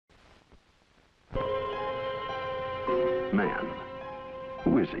Man.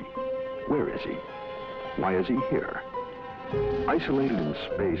 Who is he? Where is he? Why is he here? Isolated in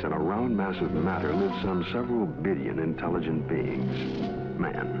space on a round mass of matter live some several billion intelligent beings.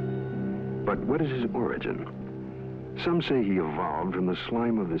 Man. But what is his origin? Some say he evolved from the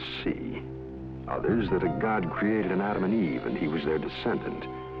slime of the sea. Others that a god created an Adam and Eve and he was their descendant.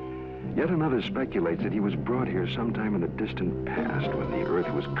 Yet another speculates that he was brought here sometime in the distant past when the Earth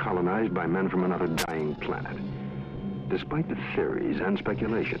was colonized by men from another dying planet. Despite the theories and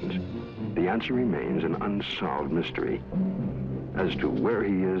speculations, the answer remains an unsolved mystery. As to where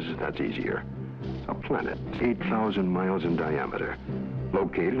he is, that's easier. A planet 8,000 miles in diameter,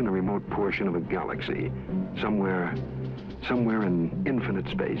 located in a remote portion of a galaxy, somewhere in infinite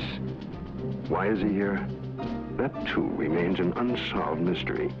space. Why is he here? That too remains an unsolved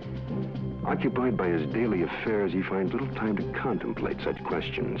mystery. Occupied by his daily affairs, he finds little time to contemplate such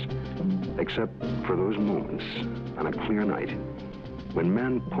questions, except for those moments on a clear night when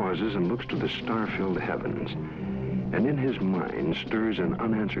man pauses and looks to the star-filled heavens, and in his mind stirs an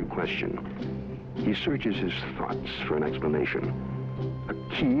unanswered question. He searches his thoughts for an explanation, a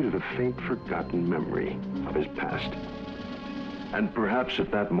key to the faint, forgotten memory of his past. And perhaps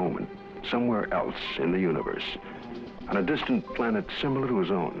at that moment, somewhere else in the universe, on a distant planet similar to his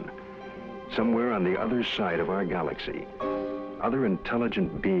own, somewhere on the other side of our galaxy, other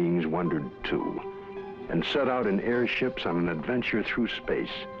intelligent beings wondered too, and set out in airships on an adventure through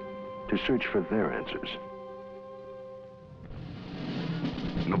space to search for their answers.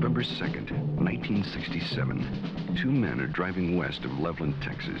 November 2nd, 1967. Two men are driving west of Loveland,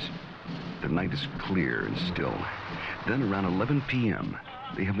 Texas. The night is clear and still. Then around 11 p.m.,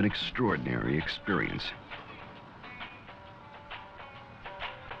 they have an extraordinary experience.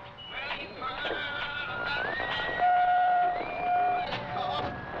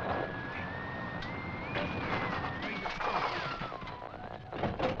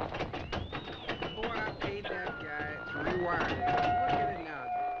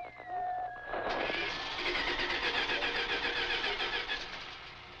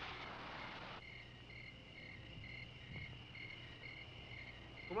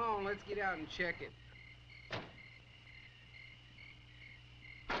 Let's get out and check it.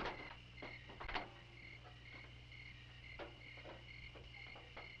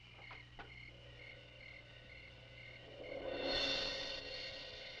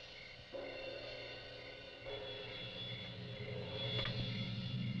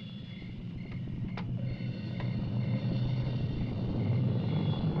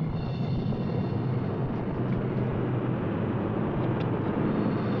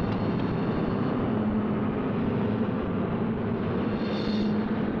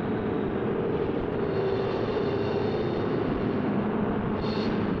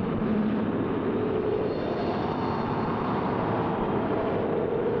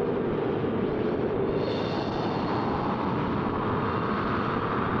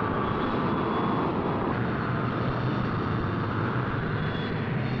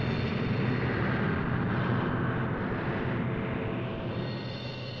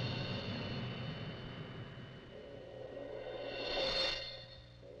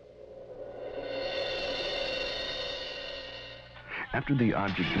 After the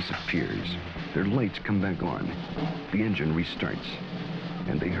object disappears, their lights come back on. The engine restarts,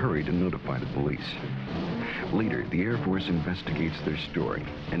 and they hurry to notify the police. Later, the Air Force investigates their story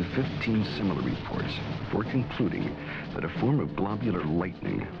and 15 similar reports before concluding that a form of globular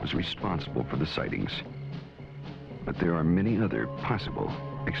lightning was responsible for the sightings. But there are many other possible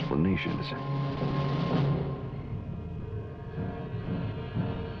explanations.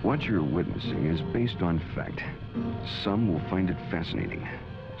 What you're witnessing is based on fact. Some will find it fascinating.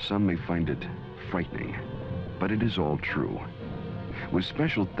 Some may find it frightening. But it is all true. With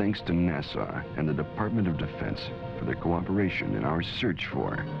special thanks to NASA and the Department of Defense for their cooperation in our search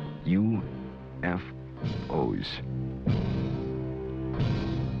for UFOs.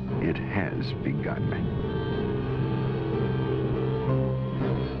 It has begun.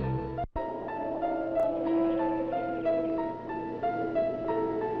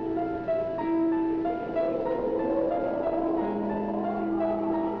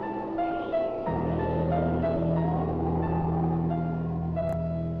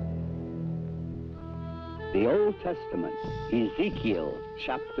 The Old Testament, Ezekiel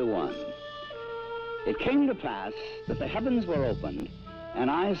chapter 1. It came to pass that the heavens were opened,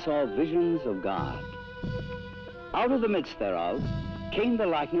 and I saw visions of God. Out of the midst thereof came the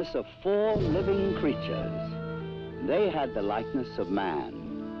likeness of 4 living creatures. They had the likeness of man.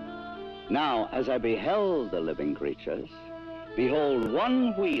 Now, as I beheld the living creatures, behold,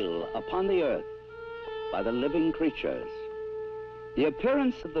 one wheel upon the earth by the living creatures, The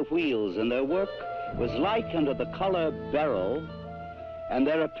appearance of the wheels and their work was like unto the color beryl, and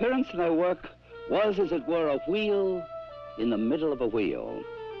their appearance and their work was, as it were, a wheel in the middle of a wheel.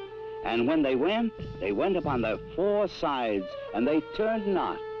 And when they went upon their four sides, and they turned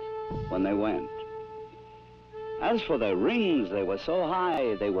not when they went. As for their rings, they were so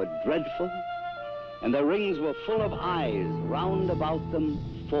high, they were dreadful, and their rings were full of eyes, round about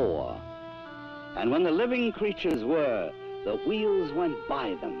them four. And when the living creatures were, the wheels went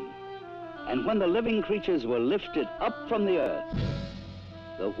by them. And when the living creatures were lifted up from the earth,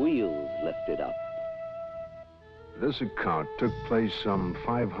 the wheels lifted up. This account took place some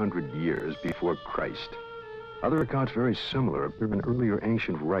 500 years before Christ. Other accounts very similar appear in earlier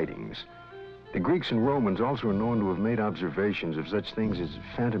ancient writings. The Greeks and Romans also are known to have made observations of such things as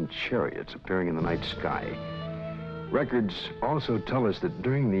phantom chariots appearing in the night sky. Records also tell us that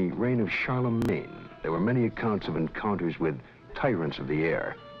during the reign of Charlemagne, there were many accounts of encounters with tyrants of the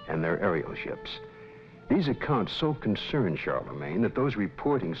air and their aerial ships. These accounts so concerned Charlemagne that those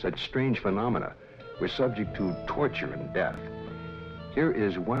reporting such strange phenomena were subject to torture and death. Here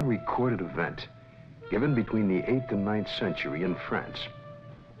is one recorded event given between the 8th and 9th century in France.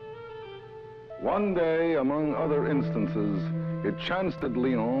 One day, among other instances, it chanced at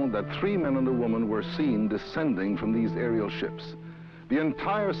Lyon that 3 men and a woman were seen descending from these aerial ships. The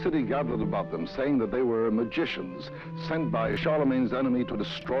entire city gathered about them, saying that they were magicians sent by Charlemagne's enemy to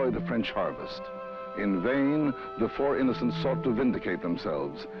destroy the French harvest. In vain, the 4 innocents sought to vindicate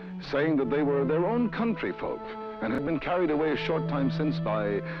themselves, saying that they were their own country folk and had been carried away a short time since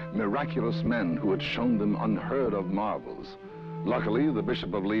by miraculous men who had shown them unheard of marvels. Luckily, the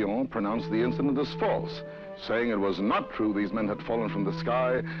Bishop of Lyon pronounced the incident as false, saying it was not true these men had fallen from the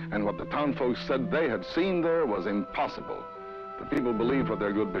sky, and what the townfolk said they had seen there was impossible. The people believed what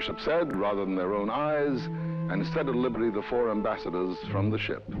their good bishop said rather than their own eyes, and set at liberty the 4 ambassadors from the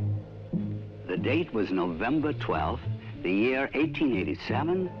ship. The date was November 12th, the year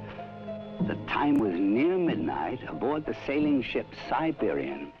 1887. The time was near midnight aboard the sailing ship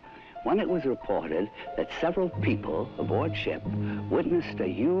Siberian, when it was reported that several people aboard ship witnessed a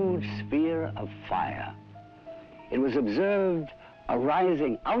huge sphere of fire. It was observed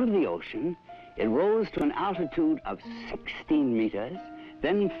arising out of the ocean. It rose to an altitude of 16 meters,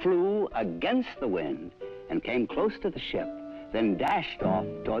 then flew against the wind and came close to the ship, then dashed off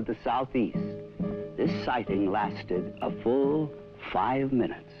toward the southeast. This sighting lasted a full 5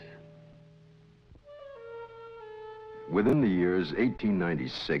 minutes. Within the years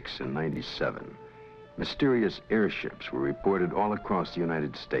 1896 and 97, mysterious airships were reported all across the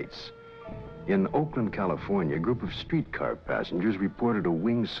United States. In Oakland, California, a group of streetcar passengers reported a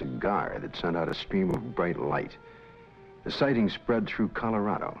winged cigar that sent out a stream of bright light. The sighting spread through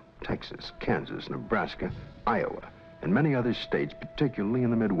Colorado, Texas, Kansas, Nebraska, Iowa, and many other states, particularly in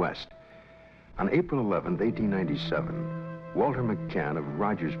the Midwest. On April 11, 1897, Walter McCann of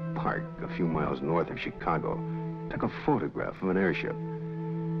Rogers Park, a few miles north of Chicago, took a photograph of an airship.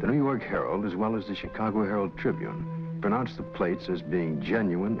 The New York Herald, as well as the Chicago Herald Tribune, pronounced the plates as being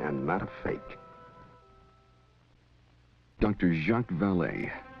genuine and not a fake. Dr. Jacques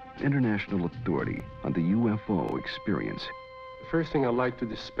Vallée, international authority on the UFO experience. The first thing I'd like to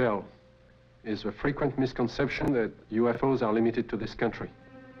dispel is a frequent misconception that UFOs are limited to this country.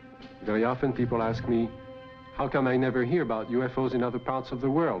 Very often people ask me, how come I never hear about UFOs in other parts of the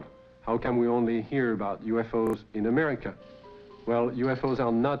world? How come we only hear about UFOs in America? Well, UFOs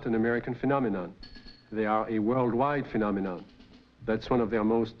are not an American phenomenon. They are a worldwide phenomenon. That's one of their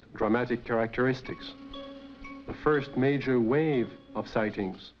most dramatic characteristics. The first major wave of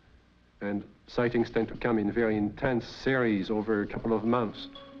sightings, and sightings tend to come in very intense series over a couple of months,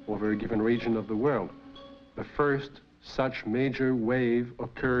 over a given region of the world. The first such major wave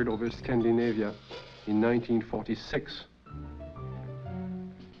occurred over Scandinavia in 1946.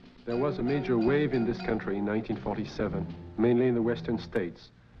 There was a major wave in this country in 1947, mainly in the western states.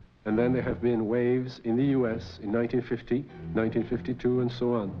 And then there have been waves in the US in 1950, 1952, and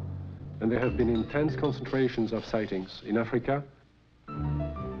so on. And there have been intense concentrations of sightings in Africa,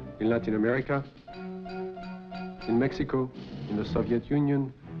 in Latin America, in Mexico, in the Soviet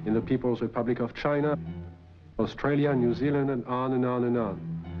Union, in the People's Republic of China, Australia, New Zealand, and on and on and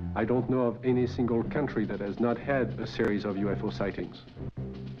on. I don't know of any single country that has not had a series of UFO sightings.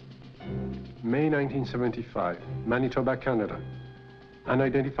 May 1975, Manitoba, Canada.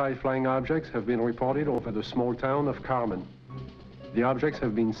 Unidentified flying objects have been reported over the small town of Carmen. The objects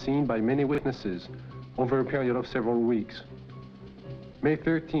have been seen by many witnesses over a period of several weeks. May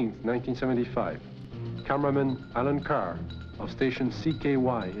 13, 1975, cameraman Allan of station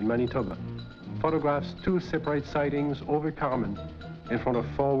CKY in Manitoba photographs 2 separate sightings over Carmen in front of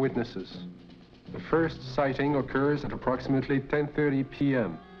 4 witnesses. The first sighting occurs at approximately 10:30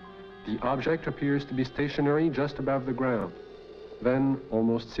 p.m. The object appears to be stationary just above the ground. Then,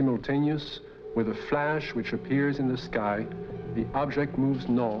 almost simultaneous with a flash which appears in the sky, the object moves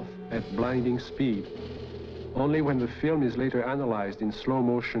north at blinding speed. Only when the film is later analyzed in slow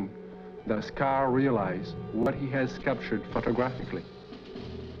motion does Carr realize what he has captured photographically.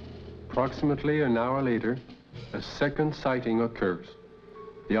 Approximately an hour later, a second sighting occurs.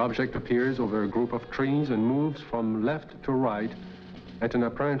 The object appears over a group of trees and moves from left to right at an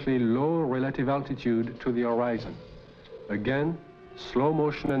apparently low relative altitude to the horizon. Again, slow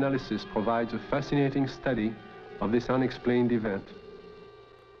motion analysis provides a fascinating study of this unexplained event.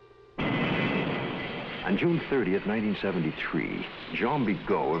 On June 30th, 1973, Jean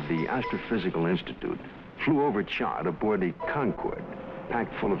Bigot of the Astrophysical Institute flew over Chad aboard a Concorde,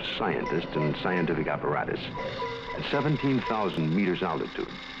 packed full of scientists and scientific apparatus, at 17,000 meters altitude.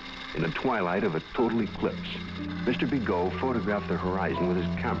 In the twilight of a total eclipse, Mr. Bigot photographed the horizon with his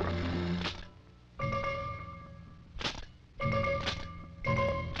camera.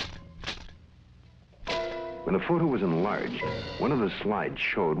 When the photo was enlarged, one of the slides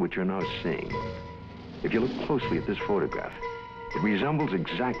showed what you're now seeing. If you look closely at this photograph, it resembles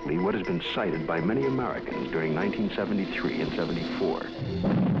exactly what has been cited by many Americans during 1973 and 74.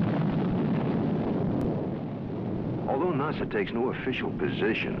 Although NASA takes no official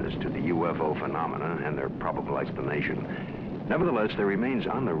position as to the UFO phenomena and their probable explanation, nevertheless, there remains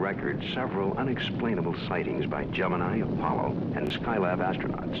on the record several unexplainable sightings by Gemini, Apollo, and Skylab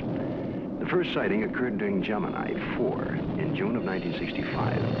astronauts. The first sighting occurred during Gemini 4 in June of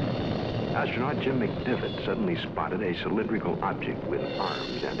 1965. Astronaut Jim McDivitt suddenly spotted a cylindrical object with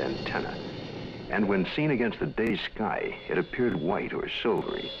arms and antenna. And when seen against the day sky, it appeared white or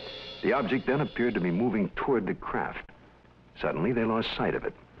silvery. The object then appeared to be moving toward the craft. Suddenly, they lost sight of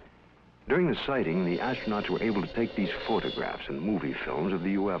it. During the sighting, the astronauts were able to take these photographs and movie films of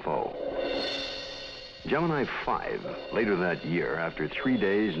the UFO. Gemini 5, later that year, after 3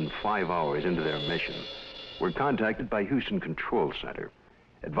 days and 5 hours into their mission, were contacted by Houston Control Center,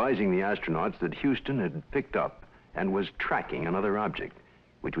 advising the astronauts that Houston had picked up and was tracking another object,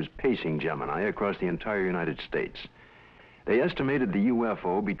 which was pacing Gemini across the entire United States. They estimated the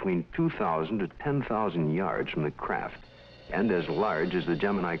UFO between 2,000 to 10,000 yards from the craft, and as large as the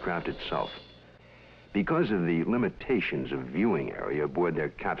Gemini craft itself. Because of the limitations of viewing area aboard their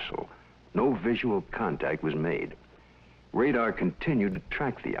capsule, no visual contact was made. Radar continued to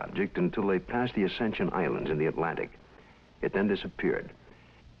track the object until they passed the Ascension Islands in the Atlantic. It then disappeared.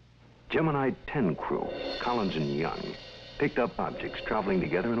 Gemini 10 crew, Collins and Young, picked up objects traveling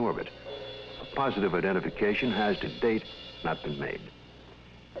together in orbit. A positive identification has to date not been made.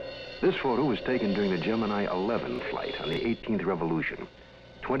 This photo was taken during the Gemini 11 flight on the 18th revolution,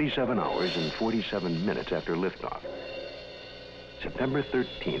 27 hours and 47 minutes after liftoff. September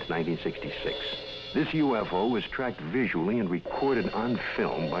 13th, 1966. This UFO was tracked visually and recorded on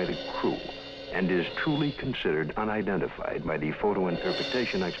film by the crew, and is truly considered unidentified by the photo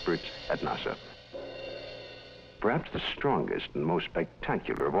interpretation experts at NASA. Perhaps the strongest and most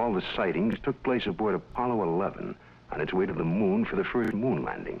spectacular of all the sightings took place aboard Apollo 11 on its way to the moon for the first moon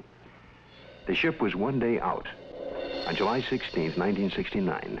landing. The ship was 1 day out, on July 16,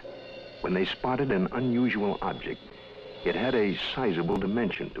 1969, when they spotted an unusual object. It had a sizable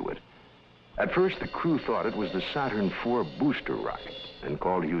dimension to it. At first, the crew thought it was the Saturn IV booster rocket and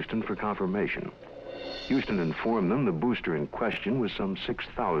called Houston for confirmation. Houston informed them the booster in question was some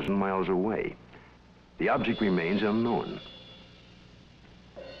 6,000 miles away. The object remains unknown.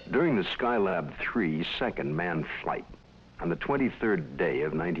 During the Skylab 3 second manned flight, on the 23rd day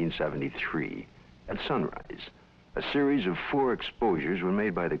of 1973, at sunrise, a series of 4 exposures were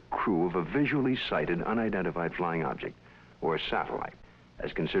made by the crew of a visually sighted unidentified flying object, or satellite,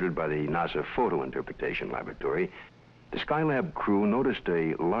 as considered by the NASA Photo Interpretation Laboratory. The Skylab crew noticed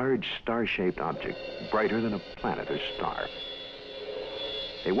a large star-shaped object, brighter than a planet or star.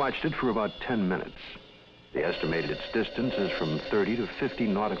 They watched it for about 10 minutes. They estimated its distance as from 30 to 50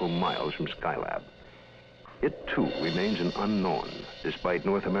 nautical miles from Skylab. It, too, remains an unknown, despite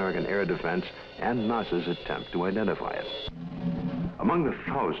North American air defense and NASA's attempt to identify it. Among the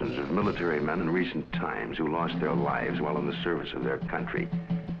thousands of military men in recent times who lost their lives while in the service of their country,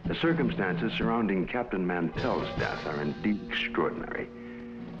 the circumstances surrounding Captain Mantell's death are indeed extraordinary.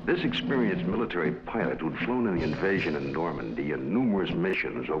 This experienced military pilot who'd flown in the invasion in Normandy and numerous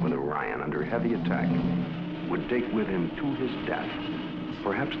missions over the Rhine under heavy attack would take with him to his death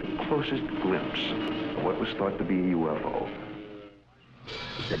perhaps the closest glimpse of what was thought to be a UFO.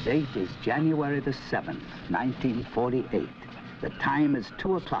 The date is January the 7th, 1948. The time is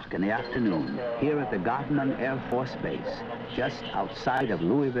 2 o'clock in the afternoon here at the Godman Air Force Base, just outside of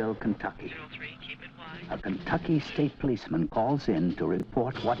Louisville, Kentucky. A Kentucky state policeman calls in to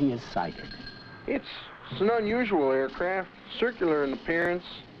report what he has sighted. It's an unusual aircraft, circular in appearance,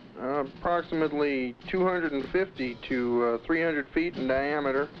 approximately 250 to 300 feet in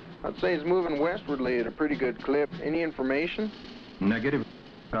diameter. I'd say it's moving westwardly at a pretty good clip. Any information? Negative.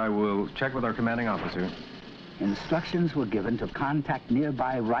 I will check with our commanding officer. Instructions were given to contact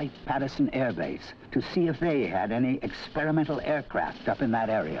nearby Wright-Patterson Air Base to see if they had any experimental aircraft up in that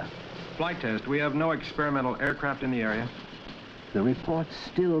area. Flight test. We have no experimental aircraft in the area. The reports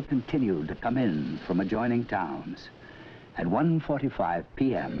still continued to come in from adjoining towns. At 1:45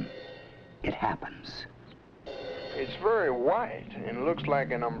 p.m., it happens. It's very white and looks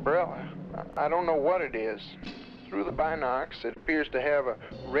like an umbrella. I don't know what it is. Through the binocs, it appears to have a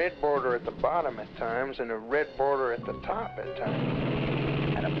red border at the bottom at times and a red border at the top at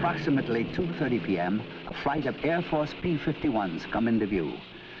times. At approximately 2:30 p.m., a flight of Air Force P-51s come into view.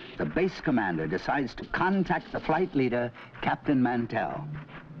 The base commander decides to contact the flight leader, Captain Mantell.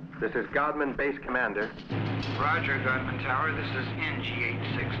 This is Godman Base Commander. Roger, Godman Tower. This is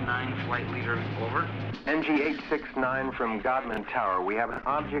NG-869, flight leader. Over. NG-869 from Godman Tower. We have an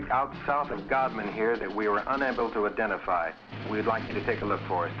object out south of Godman here that we were unable to identify. We'd like you to take a look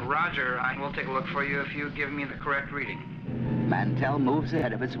for us. Roger, I will take a look for you if you give me the correct reading. Mantell moves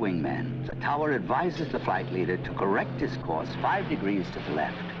ahead of its wingman. The tower advises the flight leader to correct his course 5 degrees to the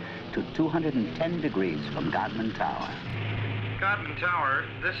left to 210 degrees from Godman Tower. Godman Tower,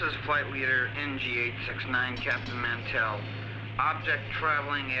 this is flight leader NG-869, Captain Mantell. Object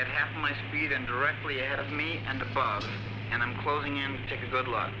traveling at half my speed and directly ahead of me and above, and I'm closing in to take a good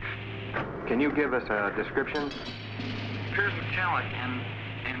look. Can you give us a description? Appears metallic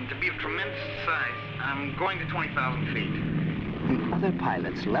and to be of tremendous size. I'm going to 20,000 feet. The other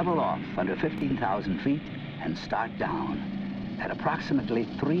pilots level off under 15,000 feet and start down. At approximately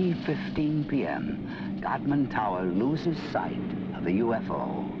 3:15 p.m., Godman Tower loses sight of the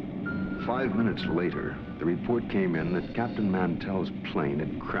UFO. 5 minutes later, the report came in that Captain Mantell's plane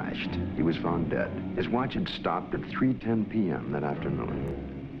had crashed. He was found dead. His watch had stopped at 3:10 p.m. that afternoon.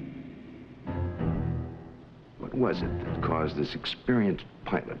 What was it that caused this experienced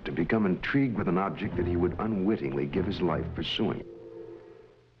pilot to become intrigued with an object that he would unwittingly give his life pursuing?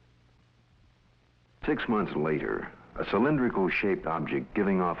 6 months later, a cylindrical-shaped object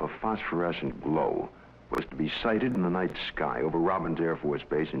giving off a phosphorescent glow was to be sighted in the night sky over Robbins Air Force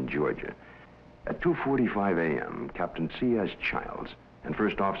Base in Georgia. At 2:45 a.m., Captain C.S. Childs and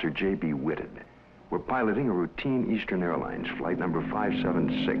First Officer J.B. Whitted were piloting a routine Eastern Airlines flight number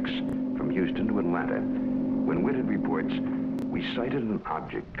 576 from Houston to Atlanta. When Whitted reports, we sighted an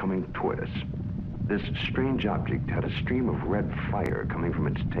object coming toward us. This strange object had a stream of red fire coming from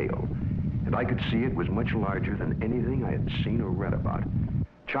its tail, and I could see it was much larger than anything I had seen or read about.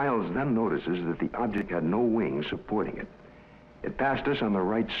 Childs then notices that the object had no wings supporting it. It passed us on the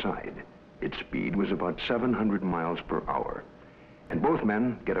right side. Its speed was about 700 miles per hour. And both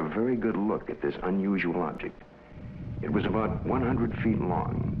men get a very good look at this unusual object. It was about 100 feet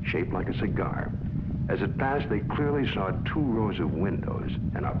long, shaped like a cigar. As it passed, they clearly saw 2 rows of windows,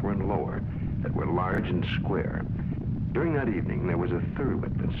 an upper and lower, that were large and square. During that evening, there was a third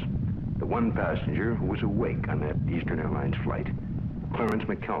witness, the one passenger who was awake on that Eastern Airlines flight, Clarence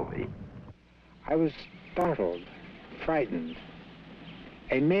McKelvey. I was startled, frightened.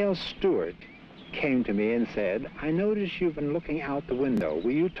 A male steward came to me and said, "I notice you've been looking out the window.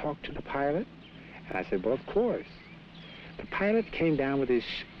 Will you talk to the pilot?" And I said, "Well, of course." The pilot came down with his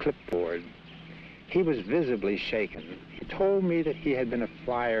clipboard. He was visibly shaken. He told me that he had been a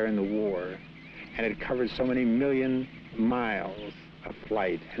flyer in the war and had covered so many million miles of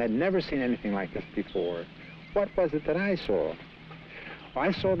flight and had never seen anything like this before. What was it that I saw? Well,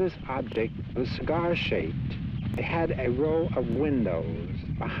 I saw this object. It was cigar-shaped. It had a row of windows.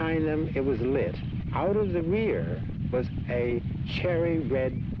 Behind them, it was lit. Out of the rear was a cherry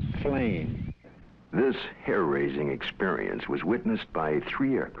red flame. This hair-raising experience was witnessed by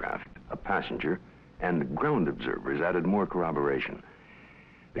 3 aircraft, a passenger, and ground observers added more corroboration.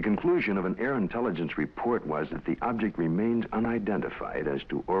 The conclusion of an air intelligence report was that the object remains unidentified as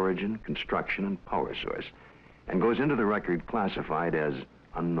to origin, construction, and power source, and goes into the record classified as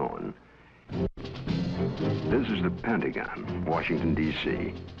unknown. This is the Pentagon, Washington,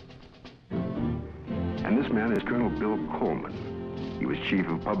 D.C. And this man is Colonel Bill Coleman. He was Chief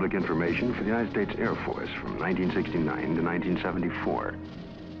of Public Information for the United States Air Force from 1969 to 1974.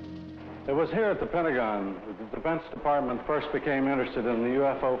 It was here at the Pentagon that the Defense Department first became interested in the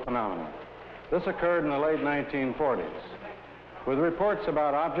UFO phenomenon. This occurred in the late 1940s. with reports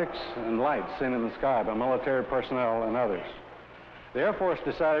about objects and lights seen in the sky by military personnel and others. The Air Force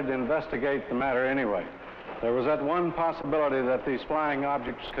decided to investigate the matter anyway. There was that one possibility that these flying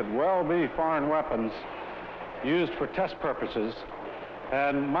objects could well be foreign weapons used for test purposes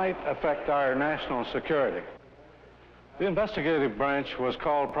and might affect our national security. The investigative branch was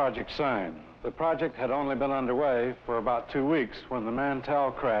called Project Sign. The project had only been underway for about 2 weeks when the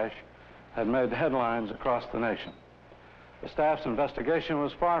Mantell crash had made headlines across the nation. The staff's investigation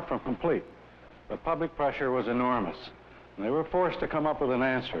was far from complete, but public pressure was enormous, and they were forced to come up with an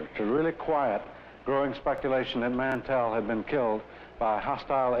answer to really quiet growing speculation that Mantell had been killed by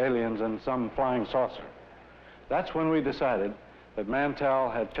hostile aliens and some flying saucer. That's when we decided that Mantell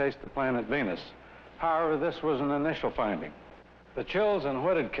had chased the planet Venus. However, this was an initial finding. The Chills and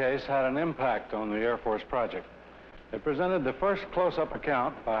Whitted case had an impact on the Air Force project. It presented the first close-up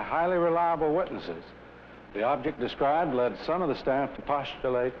account by highly reliable witnesses. The object described led some of the staff to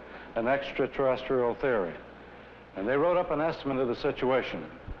postulate an extraterrestrial theory, and they wrote up an estimate of the situation,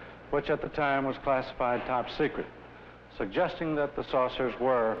 which at the time was classified top secret, suggesting that the saucers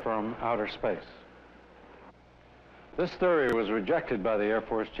were from outer space. This theory was rejected by the Air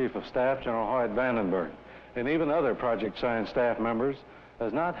Force Chief of Staff, General Hoyt Vandenberg, and even other Project Sign staff members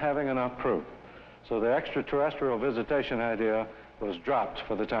as not having enough proof. So the extraterrestrial visitation idea was dropped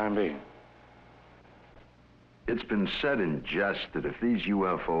for the time being. It's been said in jest that if these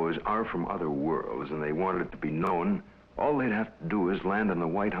UFOs are from other worlds and they wanted it to be known, all they'd have to do is land on the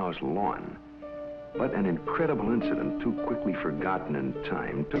White House lawn. But an incredible incident, too quickly forgotten in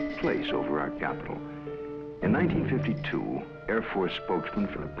time, took place over our Capitol. In 1952, Air Force spokesman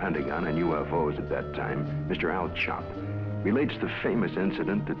for the Pentagon and UFOs at that time, Mr. Al Chop, relates the famous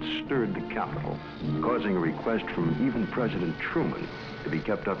incident that stirred the Capitol, causing a request from even President Truman to be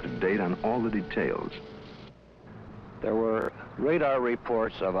kept up to date on all the details. There were radar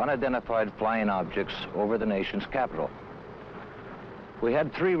reports of unidentified flying objects over the nation's capital. We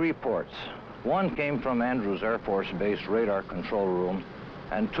had 3 reports. One came from Andrews Air Force Base radar control room,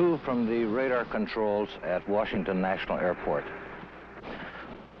 and 2 from the radar controls at Washington National Airport.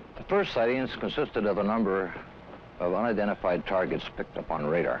 The first sightings consisted of a number of unidentified targets picked up on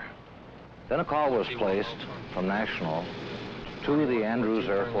radar. Then a call was placed from National to the Andrews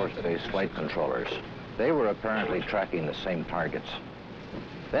Air Force Base flight controllers. They were apparently tracking the same targets.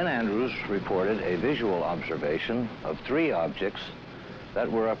 Then Andrews reported a visual observation of 3 objects that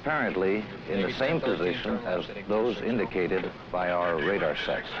were apparently in the same position as those indicated by our radar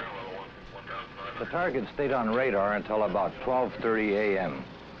sets. The target stayed on radar until about 12:30 a.m.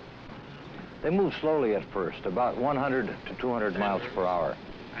 They moved slowly at first, about 100 to 200 miles per hour.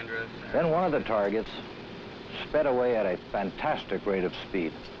 Then one of the targets sped away at a fantastic rate of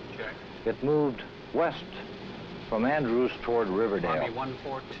speed. It moved west from Andrews toward Riverdale.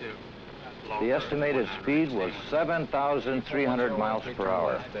 The estimated speed was 7,300 miles per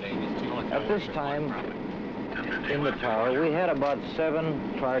hour. At this time, in the tower, we had about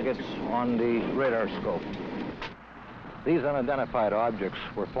 7 targets on the radar scope. These unidentified objects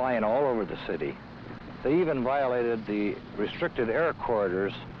were flying all over the city. They even violated the restricted air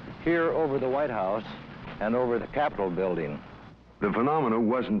corridors here over the White House and over the Capitol building. The phenomena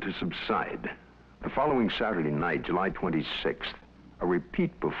wasn't to subside. The following Saturday night, July 26th, a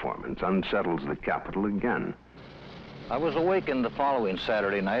repeat performance unsettles the Capitol again. I was awakened the following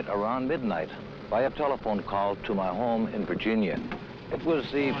Saturday night around midnight by a telephone call to my home in Virginia. It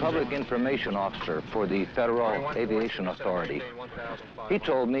was the public information officer for the Federal Aviation Authority. He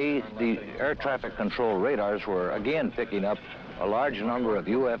told me the air traffic control radars were again picking up a large number of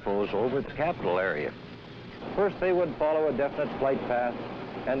UFOs over the Capitol area. First, they would follow a definite flight path,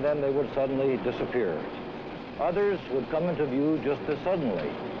 and then they would suddenly disappear. Others would come into view just as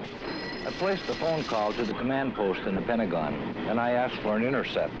suddenly. I placed a phone call to the command post in the Pentagon, and I asked for an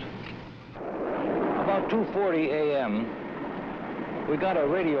intercept. About 2:40 a.m., we got a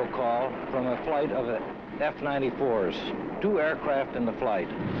radio call from a flight of F-94s, 2 aircraft in the flight.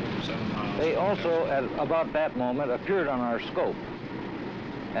 They also, at about that moment, appeared on our scope.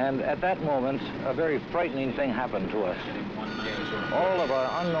 And at that moment, a very frightening thing happened to us. All of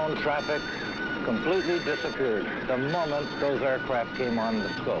our unknown traffic completely disappeared the moment those aircraft came on the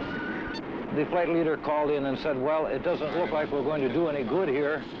scope. The flight leader called in and said, well, it doesn't look like we're going to do any good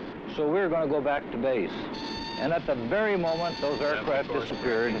here, so we're going to go back to base. And at the very moment those aircraft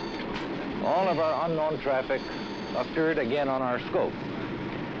disappeared, all of our unknown traffic appeared again on our scope.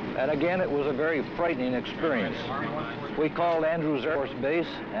 And again, it was a very frightening experience. We called Andrews Air Force Base,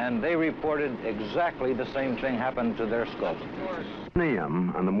 and they reported exactly the same thing happened to their scope. 10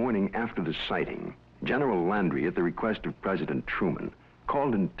 a.m. on the morning after the sighting, General Landry, at the request of President Truman,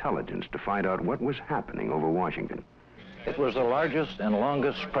 called intelligence to find out what was happening over Washington. It was the largest and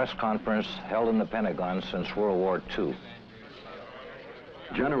longest press conference held in the Pentagon since World War II.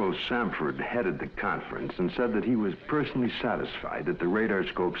 General Samford headed the conference and said that he was personally satisfied that the radar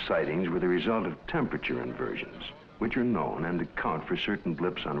scope sightings were the result of temperature inversions, which are known and account for certain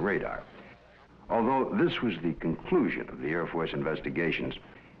blips on radar. Although this was the conclusion of the Air Force investigations,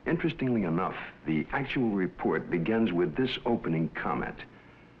 interestingly enough, the actual report begins with this opening comment: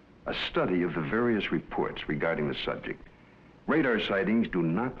 a study of the various reports regarding the subject. Radar sightings do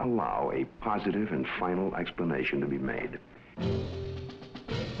not allow a positive and final explanation to be made.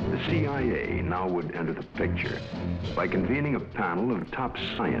 The CIA now would enter the picture by convening a panel of top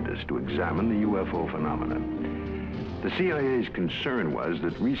scientists to examine the UFO phenomena. The CIA's concern was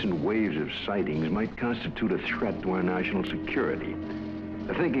that recent waves of sightings might constitute a threat to our national security.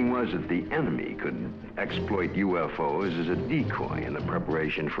 The thinking was that the enemy could exploit UFOs as a decoy in the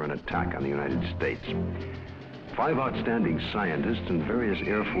preparation for an attack on the United States. 5 outstanding scientists and various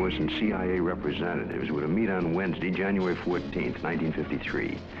Air Force and CIA representatives were to meet on Wednesday, January 14th,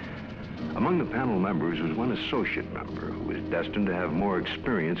 1953. Among the panel members was one associate member who was destined to have more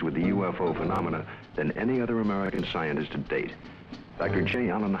experience with the UFO phenomena than any other American scientist to date, Dr. J.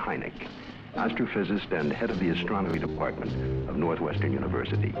 Allan Hynek, astrophysicist and head of the astronomy department of Northwestern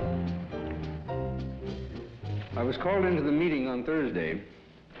University. I was called into the meeting on Thursday.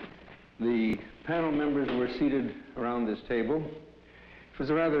 The panel members were seated around this table. It was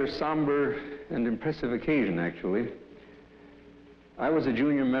a rather somber and impressive occasion, actually. I was a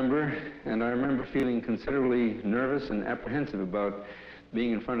junior member, and I remember feeling considerably nervous and apprehensive about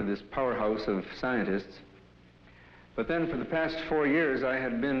being in front of this powerhouse of scientists. But then for the past 4 years, I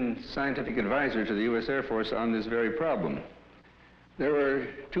had been scientific advisor to the U.S. Air Force on this very problem. There were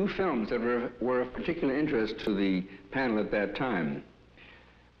 2 films that were of particular interest to the panel at that time.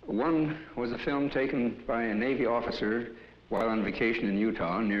 One was a film taken by a Navy officer while on vacation in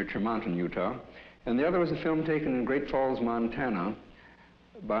Utah, near Tremonton, Utah, and the other was a film taken in Great Falls, Montana,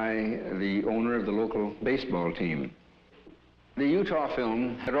 by the owner of the local baseball team. The Utah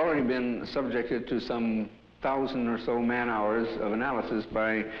film had already been subjected to some 1,000 or so man-hours of analysis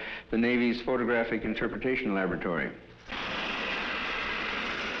by the Navy's Photographic Interpretation Laboratory.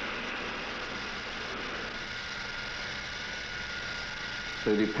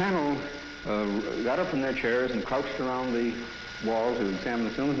 So the panel got up from their chairs and crouched around the wall to examine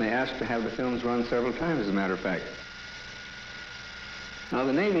the films, and they asked to have the films run several times, as a matter of fact. Now,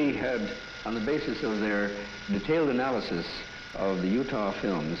 the Navy had, on the basis of their detailed analysis of the Utah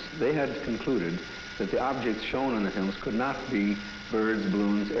films, they had concluded that the objects shown in the films could not be birds,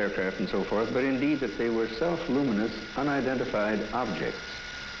 balloons, aircraft, and so forth, but indeed that they were self-luminous, unidentified objects.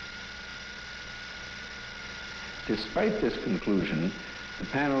 Despite this conclusion, the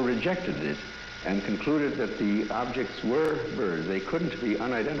panel rejected it and concluded that the objects were birds. They couldn't be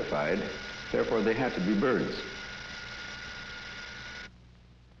unidentified, therefore they had to be birds.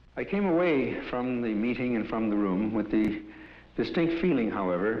 I came away from the meeting and from the room with the distinct feeling,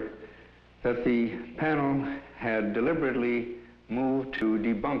 however, that the panel had deliberately moved to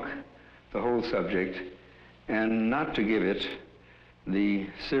debunk the whole subject and not to give it the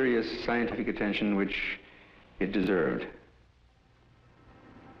serious scientific attention which it deserved.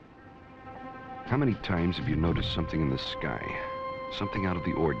 How many times have you noticed something in the sky, something out of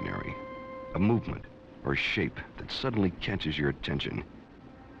the ordinary, a movement or shape that suddenly catches your attention?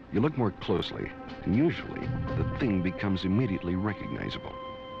 You look more closely, and usually the thing becomes immediately recognizable.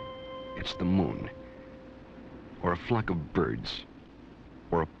 It's the moon, or a flock of birds,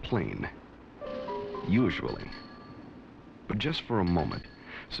 or a plane, usually. But just for a moment,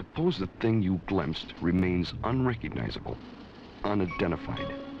 suppose the thing you glimpsed remains unrecognizable,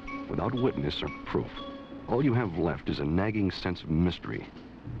 unidentified, without witness or proof. All you have left is a nagging sense of mystery,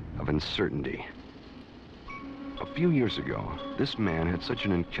 of uncertainty. A few years ago, this man had such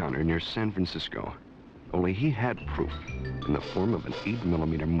an encounter near San Francisco, only he had proof in the form of an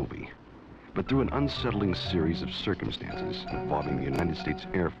 8mm movie. But through an unsettling series of circumstances involving the United States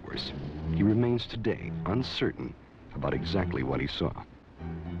Air Force, he remains today uncertain about exactly what he saw.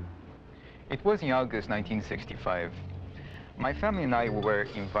 It was in August 1965. My family and I were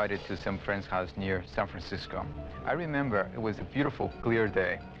invited to some friend's house near San Francisco. I remember it was a beautiful, clear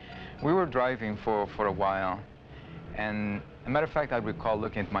day. We were driving for a while, and as a matter of fact, I recall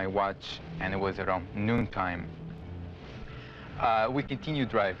looking at my watch, and it was around noontime. We continued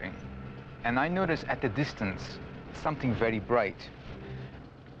driving, and I noticed at the distance something very bright.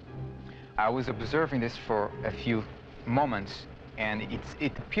 I was observing this for a few moments, and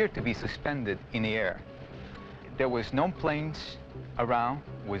it appeared to be suspended in the air. There was no planes around.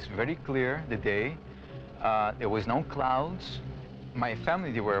 It was very clear, the day. There was no clouds. My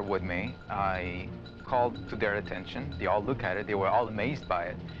family, they were with me. I called to their attention. They all looked at it. They were all amazed by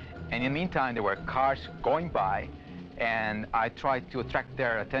it. And in the meantime, there were cars going by, and I tried to attract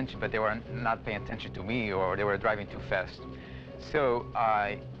their attention, but they were not paying attention to me, or they were driving too fast. So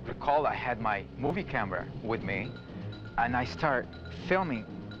I recall I had my movie camera with me, and I start filming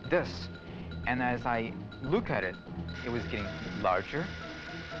this. And as I look at it, it was getting larger.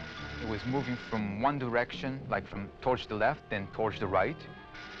 It was moving from one direction, like from towards the left, then towards the right.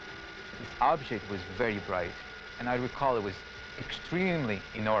 This object was very bright, and I recall it was extremely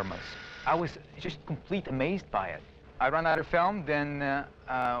enormous. I was just complete amazed by it. I ran out of film. Then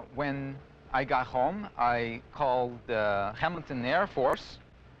when I got home, I called the Hamilton Air Force,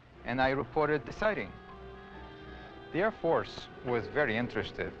 and I reported the sighting. The Air Force was very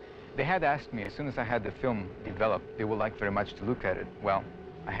interested. They had asked me, as soon as I had the film developed, they would like very much to look at it. Well,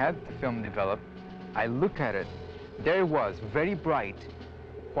 I had the film developed. I look at it. There it was, very bright,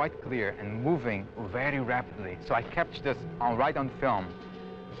 quite clear, and moving very rapidly. So I captured this right on film.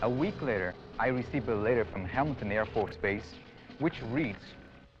 A week later, I received a letter from Hamilton Air Force Base, which reads,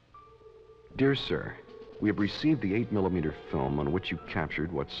 Dear Sir, we have received the 8mm film on which you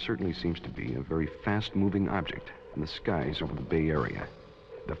captured what certainly seems to be a very fast-moving object in the skies over the Bay Area.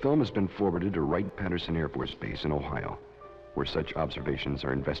 The film has been forwarded to Wright-Patterson Air Force Base in Ohio, where such observations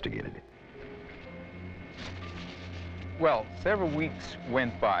are investigated. Well, several weeks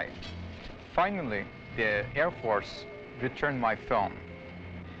went by. Finally, the Air Force returned my film,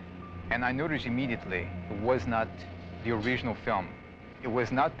 and I noticed immediately it was not the original film. It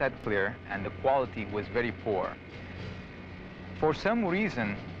was not that clear, and the quality was very poor. For some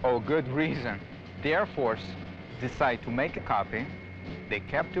reason, or good reason, the Air Force decided to make a copy. They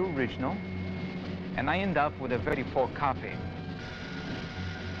kept the original, and I ended up with a very poor copy.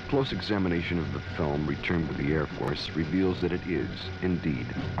 Close examination of the film returned to the Air Force reveals that it is, indeed,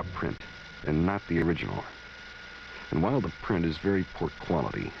 a print, and not the original. And while the print is very poor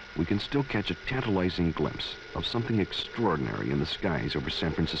quality, we can still catch a tantalizing glimpse of something extraordinary in the skies over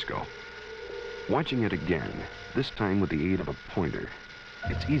San Francisco. Watching it again, this time with the aid of a pointer,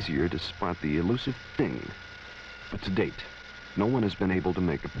 it's easier to spot the elusive thing. But to date, no one has been able to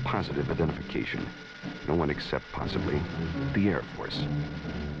make a positive identification. No one except possibly the Air Force.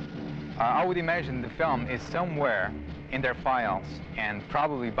 I would imagine the film is somewhere in their files, and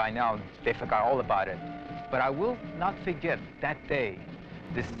probably by now they forgot all about it. But I will not forget that day.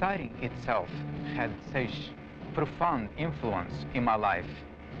 The sighting itself had such profound influence in my life,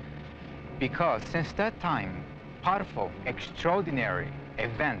 because since that time, powerful, extraordinary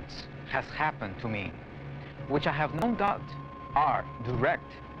events has happened to me, which I have no doubt are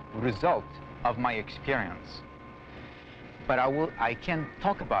direct result of my experience. But I can't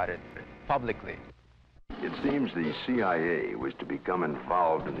talk about it publicly. It seems the CIA was to become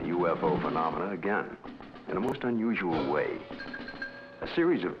involved in the UFO phenomena again, in a most unusual way. A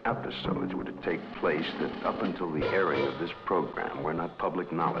series of episodes were to take place that up until the airing of this program were not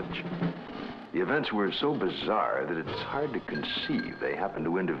public knowledge. The events were so bizarre that it's hard to conceive they happened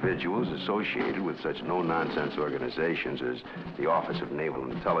to individuals associated with such no-nonsense organizations as the Office of Naval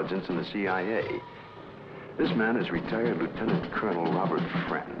Intelligence and the CIA. This man is retired Lieutenant Colonel Robert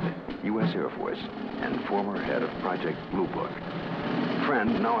Friend, U.S. Air Force, and former head of Project Blue Book.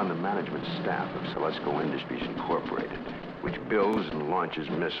 Friend, now on the management staff of Celesco Industries Incorporated, which builds and launches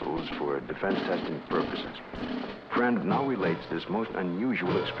missiles for defense testing purposes. Friend now relates this most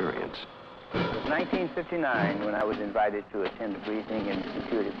unusual experience. It was 1959 when I was invited to attend the briefing in the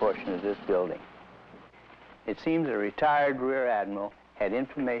security portion of this building. It seems a retired Rear Admiral had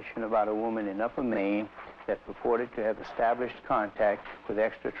information about a woman in Upper Maine that purported to have established contact with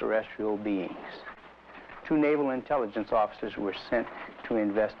extraterrestrial beings. 2 naval intelligence officers were sent to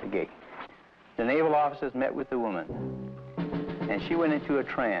investigate. The naval officers met with the woman, and she went into a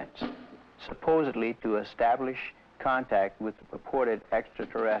trance, supposedly to establish contact with the purported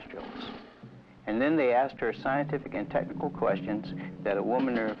extraterrestrials. And then they asked her scientific and technical questions that a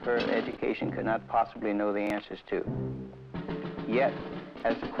woman of her education could not possibly know the answers to. Yet,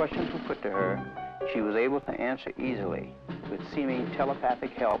 as the questions were put to her, she was able to answer easily with seeming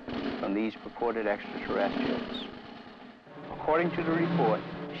telepathic help from these purported extraterrestrials. According to the report,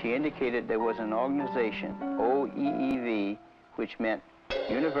 she indicated there was an organization, OEEV, which meant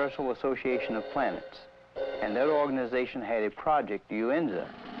Universal Association of Planets, and that organization had a project, UNZA,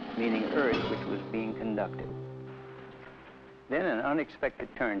 meaning Earth, which was being conducted. Then an unexpected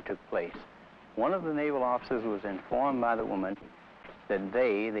turn took place. One of the naval officers was informed by the woman that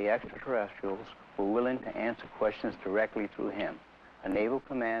they, the extraterrestrials, were willing to answer questions directly through him, a naval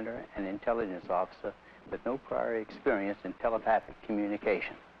commander and intelligence officer with no prior experience in telepathic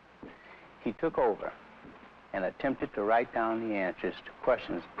communication. He took over and attempted to write down the answers to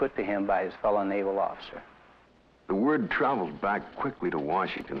questions put to him by his fellow naval officer. The word traveled back quickly to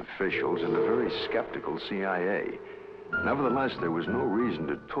Washington officials and the very skeptical CIA. Nevertheless, there was no reason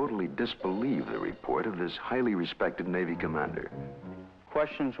to totally disbelieve the report of this highly respected Navy commander.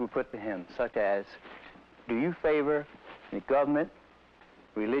 Questions were put to him, such as, do you favor the government,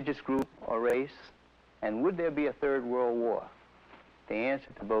 religious group, or race? And would there be a third world war? The answer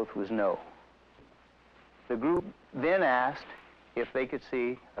to both was no. The group then asked if they could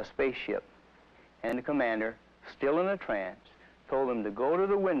see a spaceship, and the commander, still in a trance, told them to go to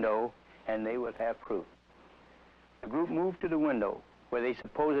the window and they would have proof. The group moved to the window where they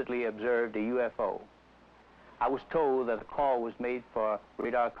supposedly observed a UFO. I was told that a call was made for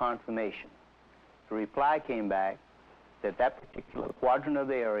radar confirmation. The reply came back that that particular quadrant of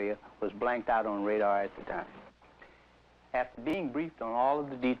the area was blanked out on radar at the time. After being briefed on all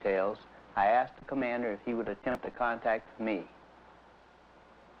of the details, I asked the commander if he would attempt to contact me.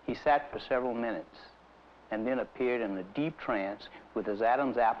 He sat for several minutes and then appeared in a deep trance with his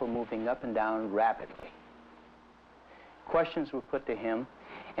Adam's apple moving up and down rapidly. Questions were put to him,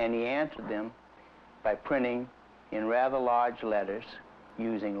 and he answered them by printing in rather large letters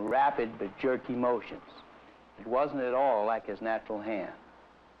using rapid but jerky motions. It wasn't at all like his natural hand.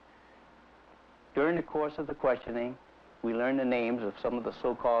 During the course of the questioning, we learned the names of some of the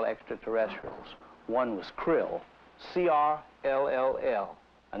so-called extraterrestrials. One was Krill, C-R-L-L-L.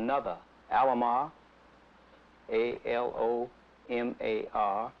 Another, Alomar, A-L-O-M-A-R.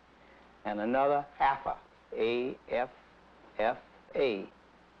 And another, Affa, A-F-F-A,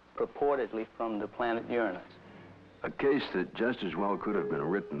 purportedly from the planet Uranus. A case that just as well could have been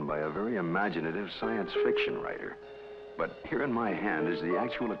written by a very imaginative science fiction writer. But here in my hand is the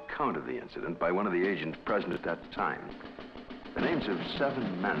actual account of the incident by one of the agents present at that time. The names of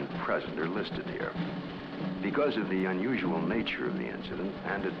 7 men present are listed here. Because of the unusual nature of the incident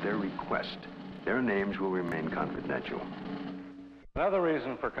and at their request, their names will remain confidential. Another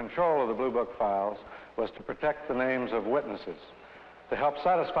reason for control of the Blue Book files was to protect the names of witnesses. To help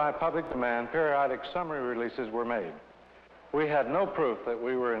satisfy public demand, periodic summary releases were made. We had no proof that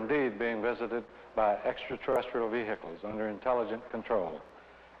we were indeed being visited by extraterrestrial vehicles under intelligent control.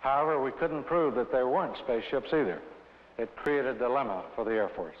 However, we couldn't prove that there weren't spaceships either. It created a dilemma for the Air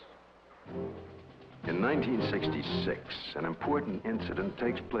Force. In 1966, an important incident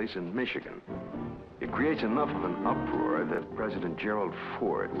takes place in Michigan. It creates enough of an uproar that President Gerald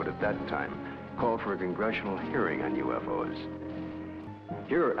Ford would at that time call for a congressional hearing on UFOs.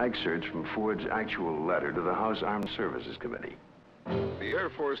 Here are excerpts from Ford's actual letter to the House Armed Services Committee. The Air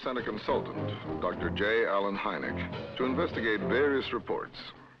Force sent a consultant, Dr. J. Allan Hynek, to investigate various reports,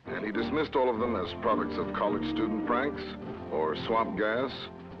 and he dismissed all of them as products of college student pranks, or swamp gas,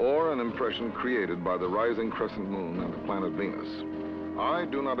 or an impression created by the rising crescent moon and the planet Venus. I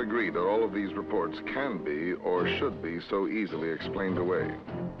do not agree that all of these reports can be or should be so easily explained away.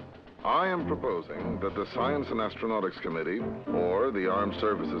 I am proposing that the Science and Astronautics Committee, or the Armed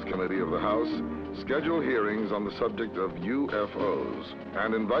Services Committee of the House, schedule hearings on the subject of UFOs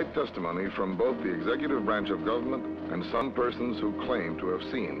and invite testimony from both the executive branch of government and some persons who claim to have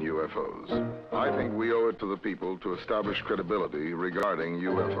seen UFOs. I think we owe it to the people to establish credibility regarding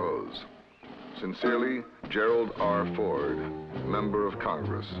UFOs. Sincerely, Gerald R. Ford, Member of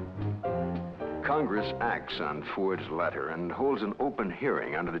Congress. Congress acts on Ford's letter and holds an open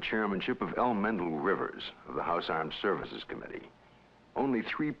hearing under the chairmanship of L. Mendel Rivers of the House Armed Services Committee. Only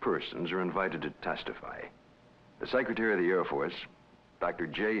 3 persons are invited to testify. The Secretary of the Air Force, Dr.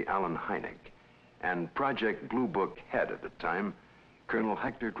 J. Allan Hynek, and Project Blue Book head at the time, Colonel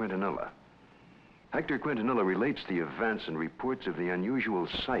Hector Quintanilla. Hector Quintanilla relates the events and reports of the unusual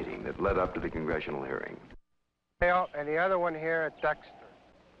sighting that led up to the congressional hearing. And the other one here at Dexter.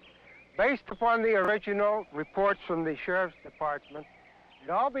 Based upon the original reports from the Sheriff's Department, it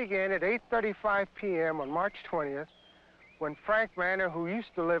all began at 8:35 p.m. on March 20th, when Frank Manor, who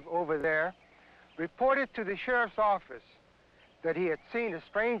used to live over there, reported to the Sheriff's office that he had seen a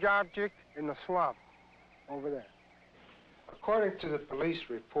strange object in the swamp over there. According to the police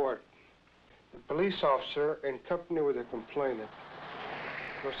report, the police officer, in company with the complainant,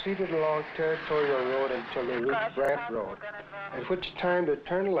 proceeded along Territorial Road until they reached Bryant Road, at which time they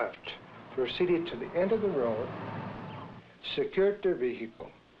turned left, proceeded to the end of the road, secured their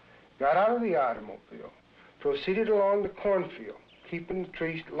vehicle, got out of the automobile, proceeded along the cornfield, keeping the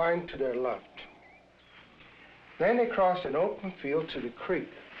trees lined to their left. Then they crossed an open field to the creek.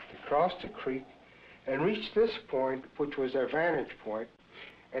 They crossed the creek and reached this point, which was their vantage point,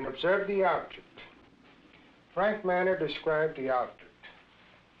 and observed the object. Frank Manor described the object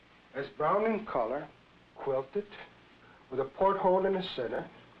as brown in color, quilted, with a porthole in the center,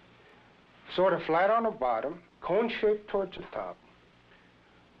 sort of flat on the bottom, cone-shaped towards the top.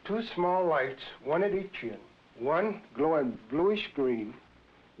 Two small lights, one at each end, one glowing bluish green,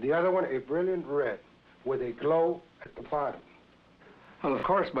 the other one a brilliant red, with a glow at the bottom. Well, of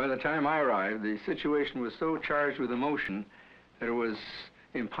course, by the time I arrived, the situation was so charged with emotion that it was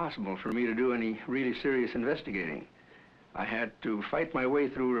impossible for me to do any really serious investigating. I had to fight my way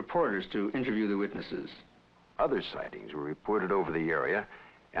through reporters to interview the witnesses. Other sightings were reported over the area,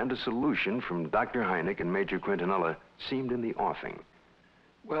 and a solution from Dr. Hynek and Major Quintanilla seemed in the offing.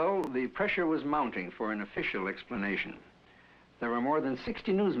 Well, the pressure was mounting for an official explanation. There were more than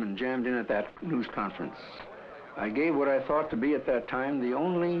 60 newsmen jammed in at that news conference. I gave what I thought to be at that time the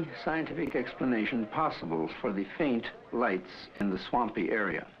only scientific explanation possible for the faint lights in the swampy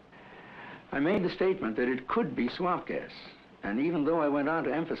area. I made the statement that it could be swamp gas, and even though I went on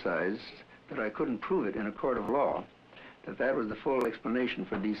to emphasize that I couldn't prove it in a court of law, that was the full explanation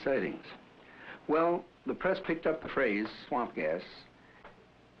for these sightings. Well, the press picked up the phrase, swamp gas,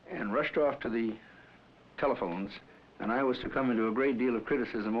 and rushed off to the telephones, and I was to come into a great deal of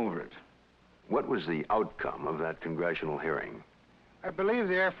criticism over it. What was the outcome of that congressional hearing? I believe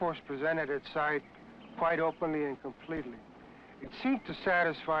the Air Force presented its side quite openly and completely. It seemed to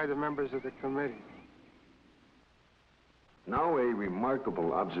satisfy the members of the committee. Now a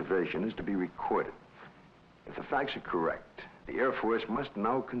remarkable observation is to be recorded. If the facts are correct, the Air Force must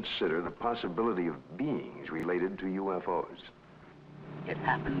now consider the possibility of beings related to UFOs. It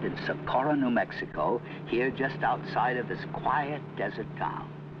happened in Socorro, New Mexico, here just outside of this quiet desert town.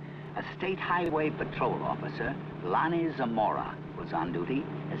 A state highway patrol officer, Lonnie Zamora, was on duty,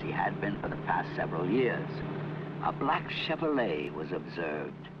 as he had been for the past several years. A black Chevrolet was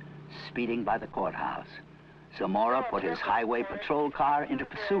observed, speeding by the courthouse. Zamora put his highway patrol car into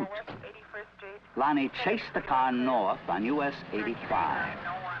pursuit. Lonnie chased the car north on US 85.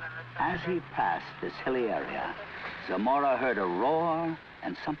 As he passed this hilly area, Zamora heard a roar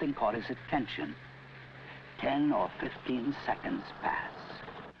and something caught his attention. 10 or 15 seconds pass.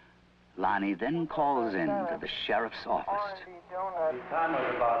 Lonnie then calls in to the sheriff's office. The time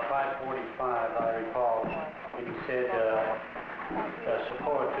was about 5:45, I recall, and he said,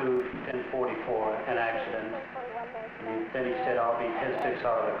 Socorro 2, 1044, an accident. And then he said, I'll be 10-6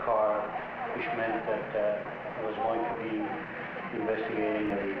 out of the car, which meant that I was going to be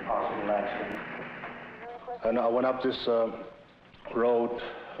investigating a possible accident. And I went up this road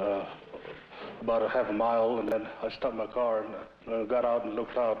about a half a mile, and then I stopped my car and got out and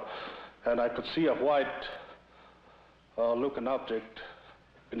looked out, and I could see a white looking object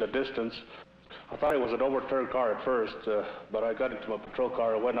in the distance. I thought it was an overturned car at first, but I got into my patrol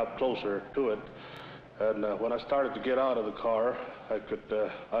car and went up closer to it. And when I started to get out of the car,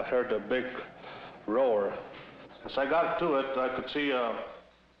 I heard a big roar. As I got to it, I could see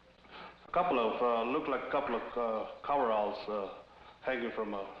looked like a couple of coveralls hanging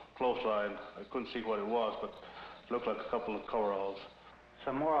from a clothesline. I couldn't see what it was, but it looked like a couple of coveralls.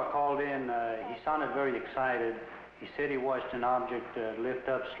 Zamora called in. He sounded very excited. He said he watched an object lift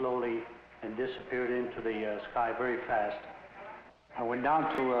up slowly and disappeared into the sky very fast. I went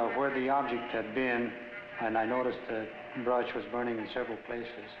down to where the object had been, and I noticed that brush was burning in several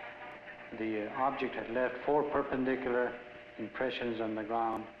places. The object had left 4 perpendicular impressions on the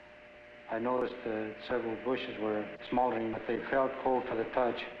ground. I noticed several bushes were smoldering, but they felt cold to the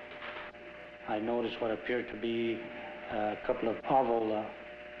touch. I noticed what appeared to be a couple of oval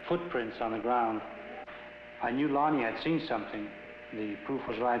footprints on the ground. I knew Lonnie had seen something. The proof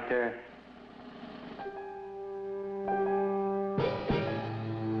was right there.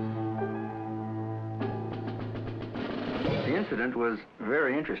 The incident was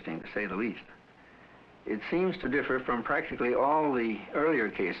very interesting, to say the least. It seems to differ from practically all the earlier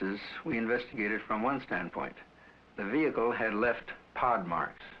cases we investigated from one standpoint. The vehicle had left pod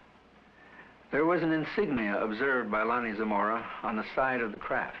marks. There was an insignia observed by Lonnie Zamora on the side of the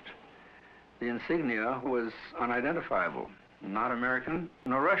craft. The insignia was unidentifiable, not American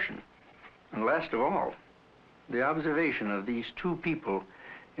nor Russian. And last of all, the observation of these 2 people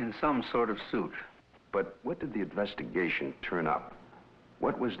in some sort of suit. But what did the investigation turn up?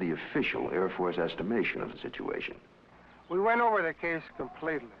 What was the official Air Force estimation of the situation? We went over the case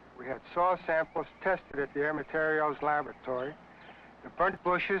completely. We had soil samples tested at the Air Materials Laboratory. The burnt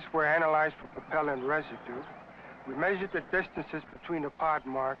bushes were analyzed for propellant residue. We measured the distances between the pod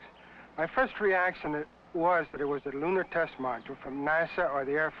marks. My first reaction was that it was a lunar test module from NASA or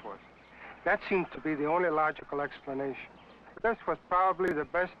the Air Force. That seems to be the only logical explanation. This was probably the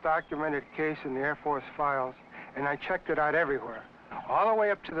best documented case in the Air Force files, and I checked it out everywhere, all the way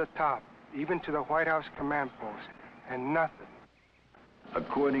up to the top, even to the White House command post, and nothing.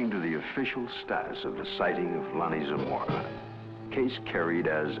 According to the official status of the sighting of Lonnie Zamora, case carried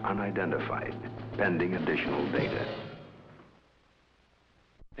as unidentified, pending additional data.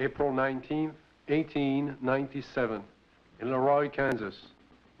 April 19, 1897, in Leroy, Kansas.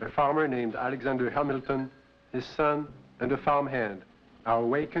 A farmer named Alexander Hamilton, his son, and a farmhand are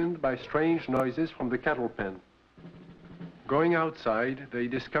awakened by strange noises from the cattle pen. Going outside, they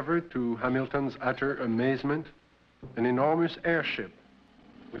discovered, to Hamilton's utter amazement, an enormous airship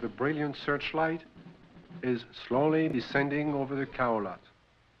with a brilliant searchlight is slowly descending over the cow lot.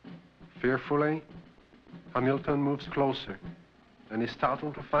 Fearfully, Hamilton moves closer and is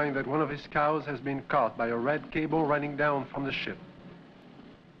startled to find that one of his cows has been caught by a red cable running down from the ship.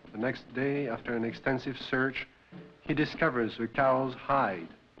 The next day, after an extensive search, he discovers the cow's hide,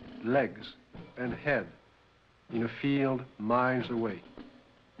 legs, and head in a field miles away.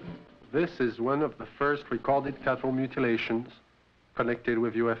 This is one of the first recorded cattle mutilations connected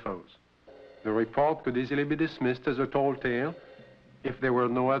with UFOs. The report could easily be dismissed as a tall tale if there were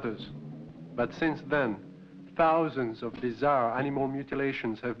no others. But since then, thousands of bizarre animal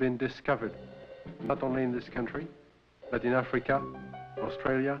mutilations have been discovered, not only in this country, but in Africa,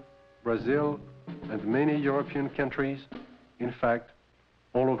 Australia, Brazil, and many European countries, in fact,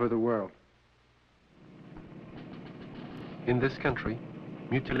 all over the world. In this country,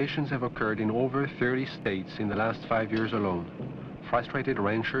 mutilations have occurred in over 30 states in the last 5 years alone. Frustrated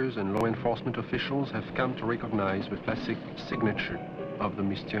ranchers and law enforcement officials have come to recognize the classic signature of the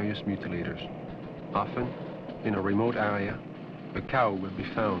mysterious mutilators. Often, in a remote area, a cow will be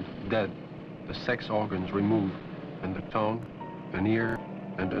found dead, the sex organs removed, and the tongue, an ear,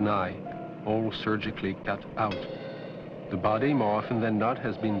 and an eye, all surgically cut out. The body, more often than not,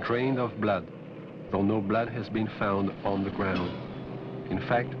 has been drained of blood, though no blood has been found on the ground. In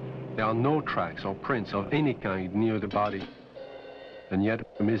fact, there are no tracks or prints of any kind near the body. And yet,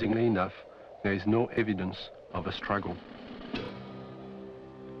 amazingly enough, there is no evidence of a struggle.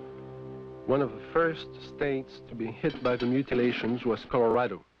 One of the first states to be hit by the mutilations was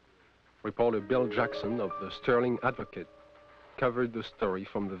Colorado. Reporter Bill Johnsen of the Sterling Advocate covered the story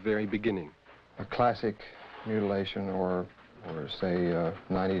from the very beginning. A classic mutilation, or say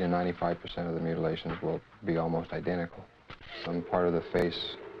 90 to 95% of the mutilations will be almost identical. Some part of the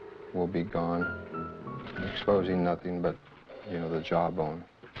face will be gone, exposing nothing but, you know, the jawbone.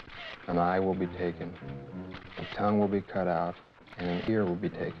 An eye will be taken, a tongue will be cut out, and an ear will be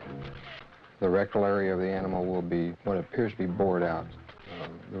taken. The rectal area of the animal will be what appears to be bored out.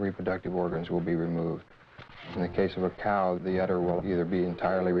 The reproductive organs will be removed. In the case of a cow, the udder will either be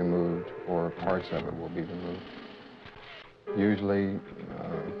entirely removed or parts of it will be removed. Usually,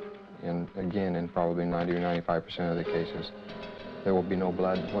 in probably 90 or 95% of the cases, there will be no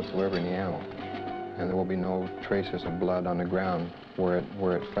blood whatsoever in the animal. And there will be no traces of blood on the ground where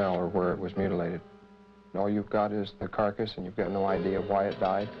it fell or where it was mutilated. All you've got is the carcass, and you've got no idea why it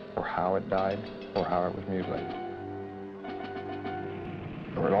died, or how it died, or how it was mutilated.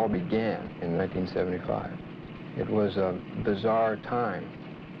 It all began in 1975. It was a bizarre time.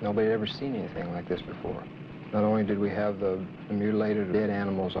 Nobody had ever seen anything like this before. Not only did we have the mutilated dead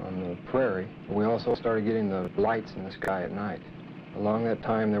animals on the prairie, but we also started getting the lights in the sky at night. Along that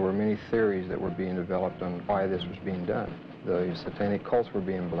time, there were many theories that were being developed on why this was being done. The satanic cults were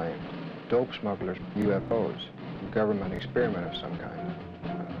being blamed, dope smugglers, UFOs, a government experiment of some kind.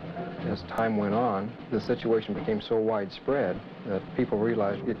 As time went on, the situation became so widespread that people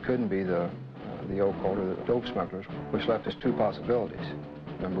realized it couldn't be the occult or the dope smugglers, which left us two possibilities.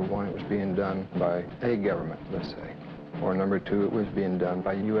 Number one, it was being done by a government, let's say. Or number two, it was being done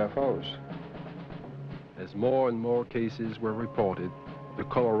by UFOs. As more and more cases were reported, the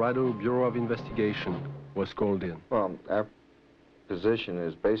Colorado Bureau of Investigation was called in. Well, our position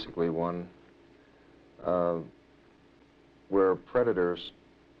is basically one where predators,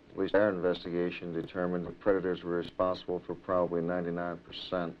 at least our investigation determined that predators were responsible for probably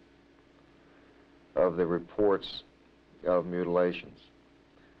 99% of the reports of mutilations.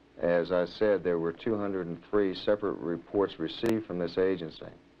 As I said, there were 203 separate reports received from this agency.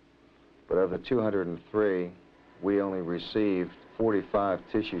 But of the 203, we only received 45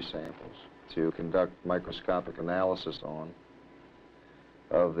 tissue samples to conduct microscopic analysis on.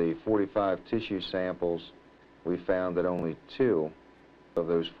 Of the 45 tissue samples, we found that only 2 of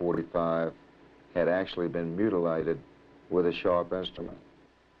those 45 had actually been mutilated with a sharp instrument.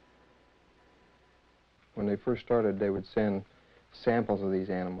 When they first started, they would send samples of these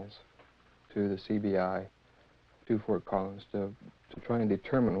animals to the CBI, to Fort Collins, to try and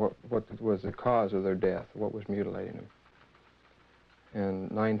determine what was the cause of their death, what was mutilating them.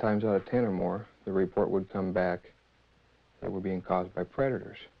 And 9 times out of 10 or more, the report would come back that were being caused by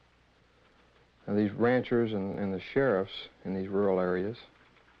predators. Now, these ranchers and the sheriffs in these rural areas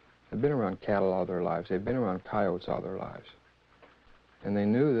had been around cattle all their lives. They'd been around coyotes all their lives. And they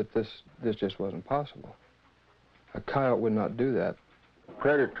knew that this just wasn't possible. A coyote would not do that.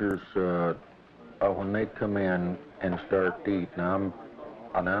 Predators, when they come in and start to eat, now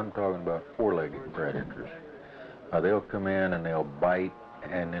I'm talking about 4-legged predators. They'll come in and they'll bite,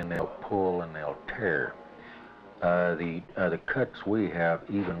 and then they'll pull and they'll tear. The cuts we have,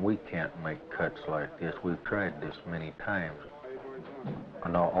 even we can't make cuts like this. We've tried this many times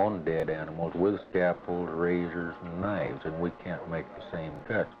on dead animals with scalpels, razors, and knives, and we can't make the same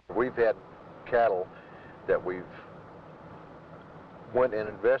cuts. We've had cattle that we've went and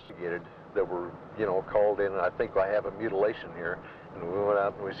investigated that were, you know, called in, and I think I have a mutilation here, and we went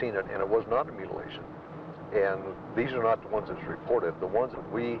out and we seen it, and it was not a mutilation. And these are not the ones that's reported. The ones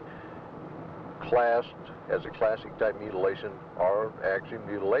that we classed as a classic type mutilation are actually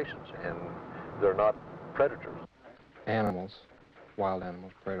mutilations, and they're not predators. Animals, wild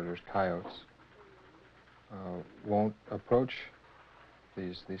animals, predators, coyotes, won't approach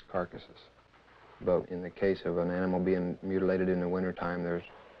these carcasses. But in the case of an animal being mutilated in the wintertime, there's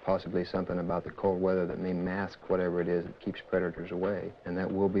possibly something about the cold weather that may mask whatever it is that keeps predators away, and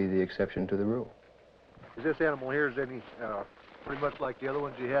that will be the exception to the rule. Is this animal here, is any pretty much like the other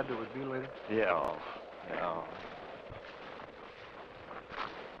ones you had that was mutilated? Yeah.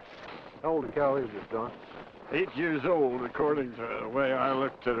 How old a cow is this, Don? 8 years old, according to the way I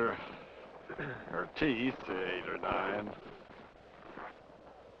looked at her teeth, 8 or 9.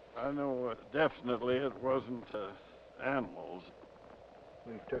 I know definitely it wasn't animals.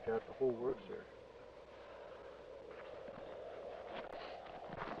 We took out the whole works there.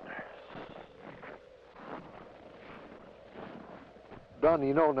 Don,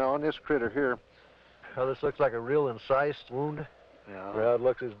 you know now on this critter here, how this looks like a real incised wound? Yeah. Well, it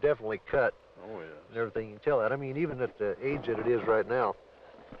looks, it's definitely cut. Oh, yes. And everything, you can tell that. I mean, even at the age that it is right now,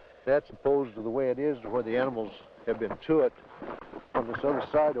 that's opposed to the way it is to where the animals have been to it on this other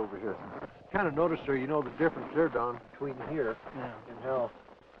side over here. Kind of notice there, you know, the difference there, Don, between here and how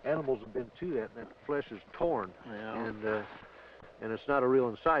animals have been to that, and that flesh is torn. Yeah. And it's not a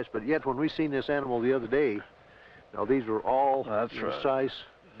real incise, but yet when we seen this animal the other day, now these were all incise,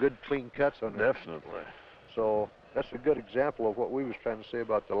 good clean cuts on there. Definitely. So that's a good example of what we was trying to say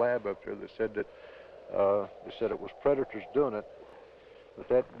about the lab up there. They said that it was predators doing it, but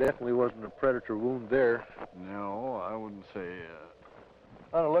that definitely wasn't a predator wound there. No, I wouldn't say.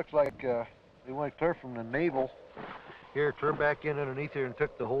 Well, it looks like they went clear from the navel here, turned back in underneath here and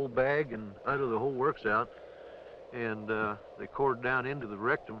took the whole bag and out of the whole works out, and they cored down into the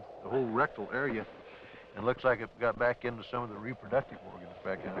rectum, the whole rectal area, and looks like it got back into some of the reproductive organs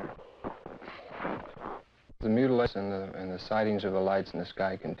back in there. The mutilation and the sightings of the lights in the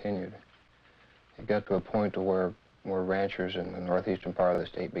sky continued. It got to a point to where ranchers in the northeastern part of the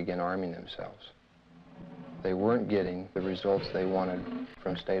state began arming themselves. They weren't getting the results they wanted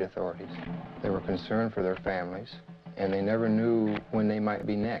from state authorities. They were concerned for their families, and they never knew when they might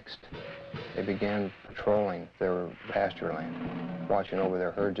be next. They began patrolling their pasture land, watching over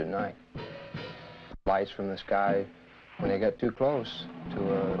their herds at night. Lights from the sky, when they got too close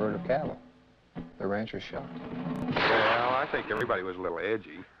to a herd of cattle, the ranchers shot. Well, I think everybody was a little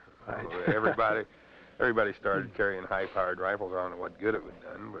edgy. Right. Everybody started carrying high-powered rifles. I don't know what good it would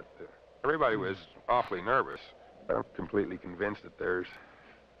have done, but everybody was awfully nervous. I'm completely convinced that there's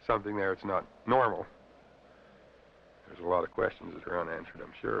something there that's not normal. There's a lot of questions that are unanswered,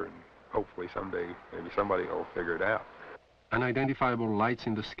 I'm sure, and hopefully someday maybe somebody will figure it out. Unidentifiable lights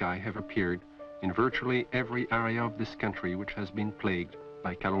in the sky have appeared in virtually every area of this country which has been plagued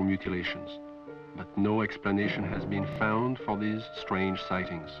by cattle mutilations. But no explanation has been found for these strange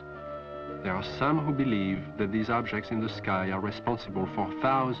sightings. There are some who believe that these objects in the sky are responsible for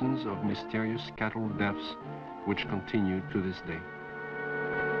thousands of mysterious cattle deaths which continue to this day.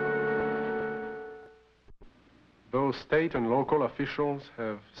 Though state and local officials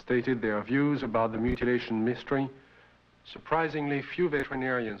have stated their views about the mutilation mystery, surprisingly few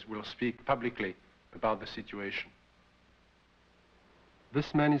veterinarians will speak publicly about the situation.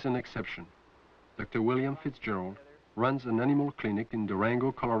 This man is an exception. Dr. William Fitzgerald runs an animal clinic in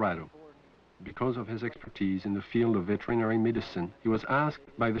Durango, Colorado. Because of his expertise in the field of veterinary medicine, he was asked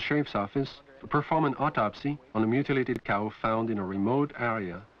by the sheriff's office to perform an autopsy on a mutilated cow found in a remote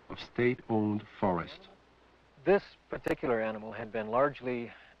area of state-owned forest. This particular animal had been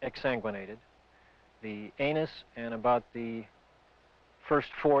largely exsanguinated. The anus and about the first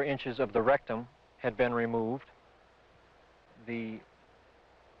 4 inches of the rectum had been removed. The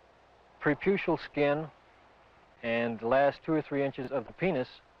prepucial skin and the last 2 or 3 inches of the penis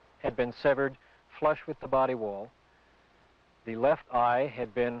had been severed flush with the body wall. The left eye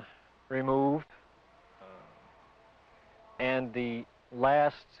had been removed, and the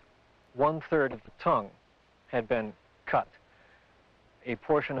last 1/3 of the tongue had been cut. A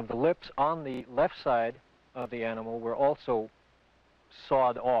portion of the lips on the left side of the animal were also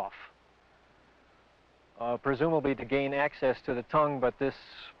sawed off, presumably to gain access to the tongue, but this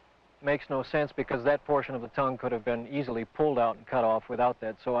makes no sense because that portion of the tongue could have been easily pulled out and cut off without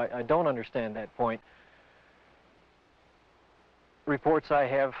that, so I don't understand that point. Reports I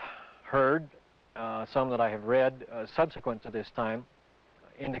have heard, some that I have read subsequent to this time,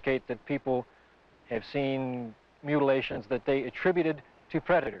 indicate that people have seen mutilations that they attributed to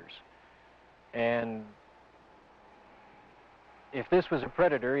predators. And if this was a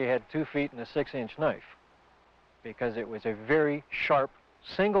predator, he had 2 feet and a 6-inch knife, because it was a very sharp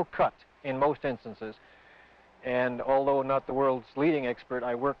single cut in most instances. And although not the world's leading expert,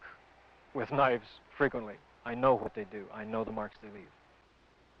 I work with knives frequently. I know what they do. I know the marks they leave.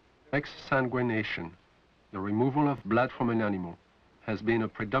 Exsanguination, the removal of blood from an animal, has been a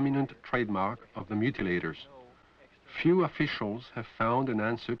predominant trademark of the mutilators. Few officials have found an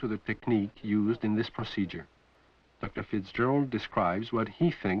answer to the technique used in this procedure. Dr. Fitzgerald describes what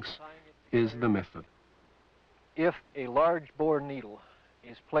he thinks is the method. If a large bore needle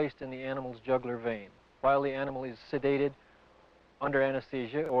is placed in the animal's jugular vein while the animal is sedated, under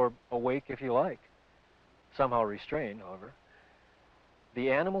anesthesia, or awake if you like, somehow restrained, however,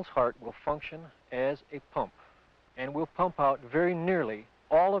 the animal's heart will function as a pump and will pump out very nearly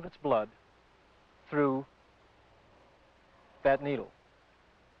all of its blood through that needle.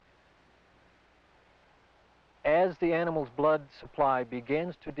 As the animal's blood supply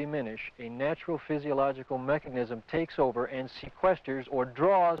begins to diminish, a natural physiological mechanism takes over and sequesters or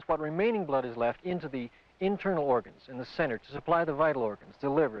draws what remaining blood is left into the internal organs in the center to supply the vital organs, the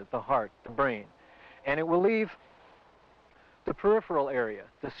liver, the heart, the brain. And it will leave the peripheral area,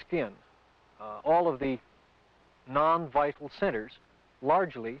 the skin, all of the non-vital centers,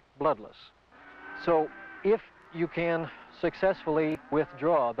 largely bloodless. So if you can successfully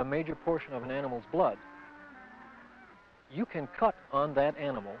withdraw the major portion of an animal's blood, you can cut on that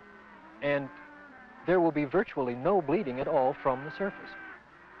animal and there will be virtually no bleeding at all from the surface.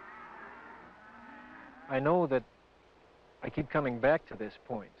 I know that I keep coming back to this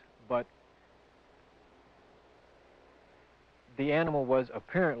point, but the animal was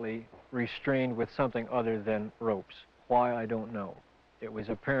apparently restrained with something other than ropes. Why, I don't know. It was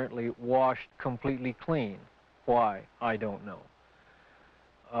apparently washed completely clean. Why, I don't know.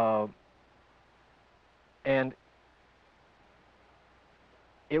 And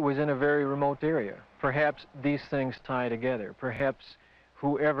it was in a very remote area. Perhaps these things tie together. Perhaps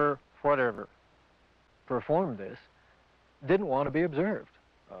whoever, whatever, performed this didn't want to be observed.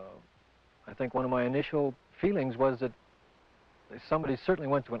 I think one of my initial feelings was that somebody certainly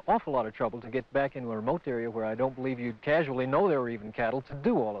went to an awful lot of trouble to get back into a remote area where I don't believe you'd casually know there were even cattle to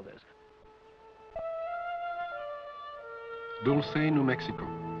do all of this. Dulce, New Mexico,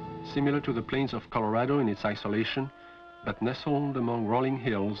 similar to the plains of Colorado in its isolation, but nestled among rolling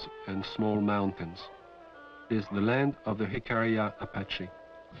hills and small mountains, is the land of the Jicarilla Apache.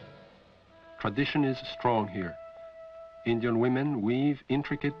 Tradition is strong here. Indian women weave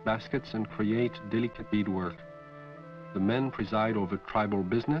intricate baskets and create delicate beadwork. The men preside over tribal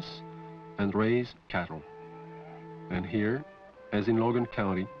business and raise cattle. And here, as in Logan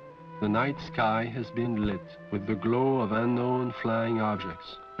County, the night sky has been lit with the glow of unknown flying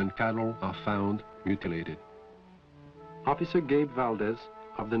objects, and cattle are found mutilated. Officer Gabe Valdez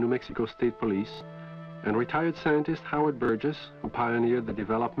of the New Mexico State Police and retired scientist Howard Burgess, who pioneered the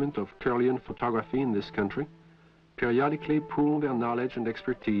development of Kirlian photography in this country, periodically pool their knowledge and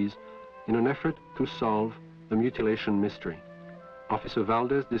expertise in an effort to solve the mutilation mystery. Officer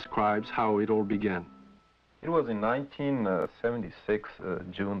Valdez describes how it all began. It was in 1976,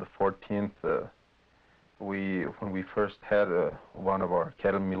 June the 14th, when we first had one of our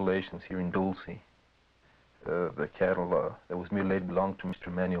cattle mutilations here in Dulce. The cattle that was mutilated belonged to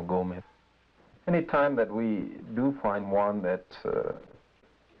Mr. Manuel Gomez. Any time that we do find one that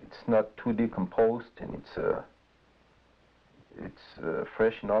it's not too decomposed and it's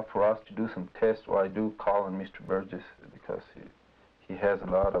fresh enough for us to do some tests, or I do call on Mr. Burgess because he has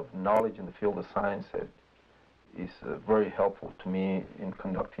a lot of knowledge in the field of science that is very helpful to me in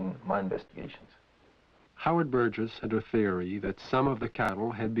conducting my investigations. Howard Burgess had a theory that some of the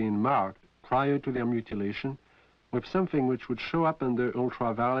cattle had been marked prior to their mutilation with something which would show up under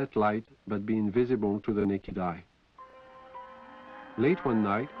ultraviolet light but be invisible to the naked eye. Late one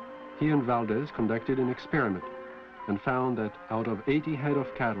night, he and Valdez conducted an experiment and found that out of 80 head of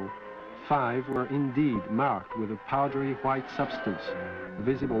cattle, 5 were indeed marked with a powdery white substance,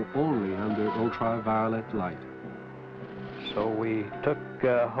 visible only under ultraviolet light. So we took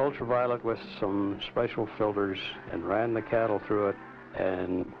ultraviolet with some special filters and ran the cattle through it,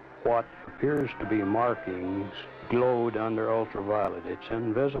 and what appears to be markings glowed under ultraviolet. It's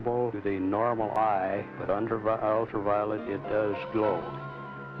invisible to the normal eye, but under ultraviolet it does glow.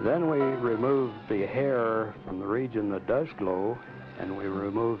 Then we removed the hair from the region that does glow, and we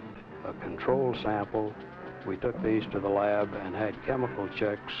removed a control sample. We took these to the lab and had chemical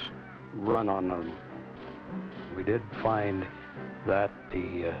checks run on them. We did find that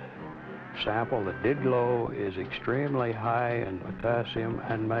the sample that did glow is extremely high in potassium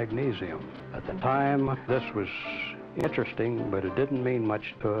and magnesium. At the time, this was interesting, but it didn't mean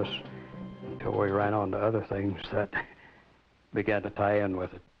much to us until we ran on to other things that began to tie in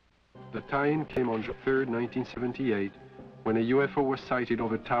with it. The tie-in came on June 3rd, 1978, when a UFO was sighted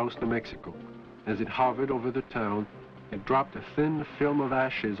over Taos, New Mexico. As it hovered over the town, it dropped a thin film of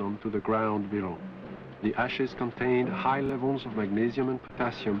ashes onto the ground below. The ashes contained high levels of magnesium and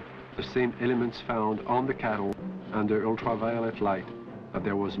potassium, the same elements found on the cattle under ultraviolet light, but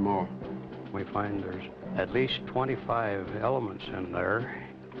there was more. We find there's at least 25 elements in there.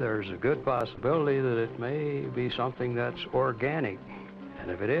 There's a good possibility that it may be something that's organic.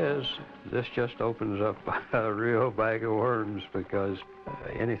 And if it is, this just opens up a real bag of worms, because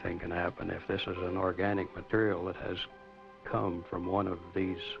anything can happen if this is an organic material that has come from one of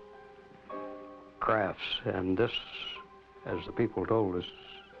these crafts. And this, as the people told us,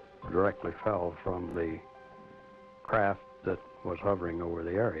 directly fell from the craft that was hovering over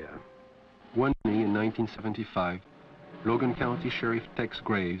the area. One day in 1975, Logan County Sheriff Tex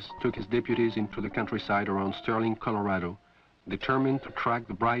Graves took his deputies into the countryside around Sterling, Colorado, determined to track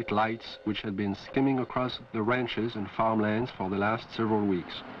the bright lights which had been skimming across the ranches and farmlands for the last several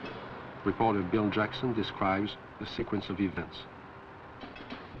weeks. Reporter Bill Jackson describes the sequence of events.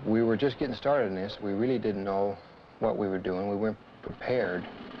 We were just getting started in this. We really didn't know what we were doing. We weren't prepared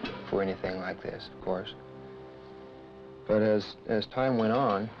for anything like this, of course. But as time went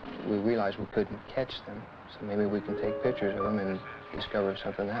on, we realized we couldn't catch them, so maybe we can take pictures of them and discover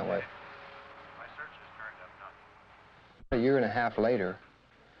something that way. A year and a half later,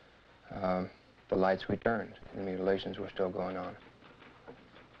 the lights returned. The mutilations were still going on.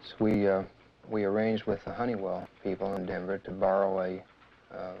 So we arranged with the Honeywell people in Denver to borrow a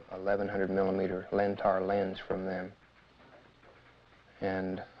 1100 millimeter Lentar lens from them,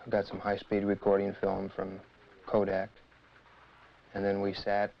 and got some high-speed recording film from Kodak. And then we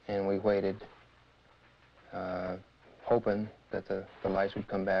sat and we waited, hoping that the lights would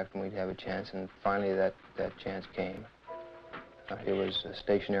come back and we'd have a chance, and finally that chance came. It was a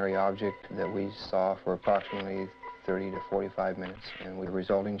stationary object that we saw for approximately 30 to 45 minutes, and the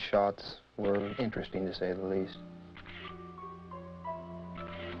resulting shots were interesting, to say the least.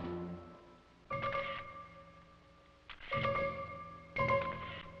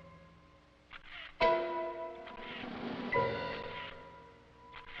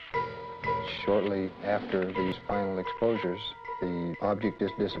 Shortly after these final exposures, the object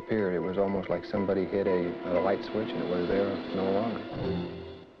just disappeared. It was almost like somebody hit a light switch and it was there no longer.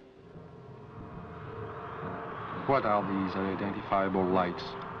 What are these unidentifiable lights?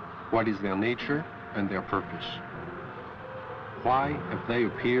 What is their nature and their purpose? Why have they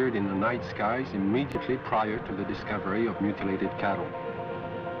appeared in the night skies immediately prior to the discovery of mutilated cattle?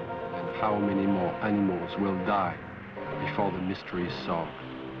 And how many more animals will die before the mystery is solved?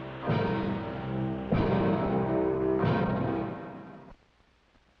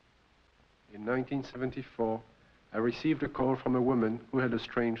 In 1974, I received a call from a woman who had a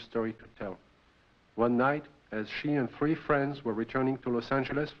strange story to tell. One night, as she and 3 friends were returning to Los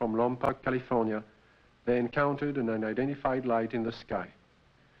Angeles from Lompoc, California, they encountered an unidentified light in the sky.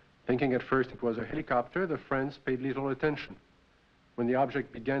 Thinking at first it was a helicopter, the friends paid little attention. When the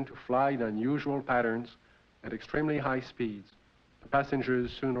object began to fly in unusual patterns at extremely high speeds, the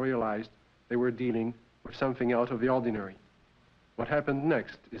passengers soon realized they were dealing with something out of the ordinary. What happened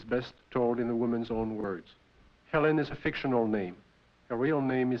next is best told in the woman's own words. Helen is a fictional name. Her real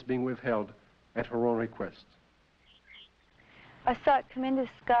name is being withheld at her own request. I saw it come into the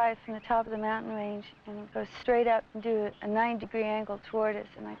sky from the top of the mountain range and go straight up and do a 90-degree angle toward us,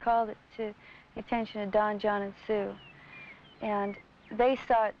 and I called it to the attention of Don, John, and Sue. And they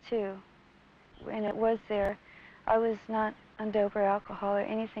saw it too. and it was there. I was not on dope or alcohol or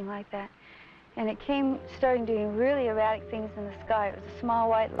anything like that. And it came starting doing really erratic things in the sky. It was a small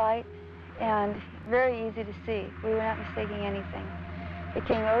white light and very easy to see. We were not mistaking anything. It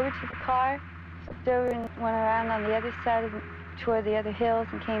came over to the car, flipped over and went around on the other side of toward the other hills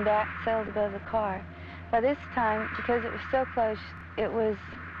and came back, settled above the car. By this time, because it was so close, it was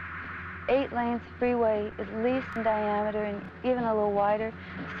 8 lanes of freeway, at least in diameter and even a little wider,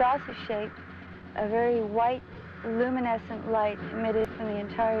 saucer-shaped, a very white, luminescent light emitted from the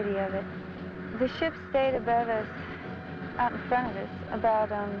entirety of it. The ship stayed above us, out in front of us,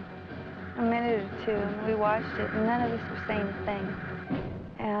 about a minute or two, and we watched it, and none of us were saying a thing.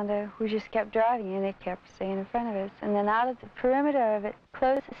 And we just kept driving, and it kept staying in front of us. And then out of the perimeter of it,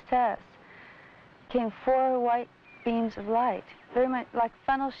 closest to us, came 4 white beams of light, very much like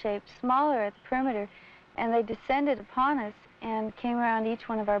funnel shaped, smaller at the perimeter, and they descended upon us and came around each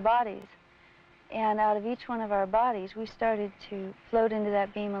one of our bodies. And out of each one of our bodies, we started to float into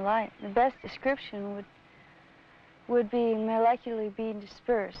that beam of light. The best description would be molecularly being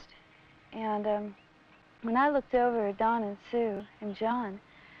dispersed. And when I looked over at Don and Sue and John,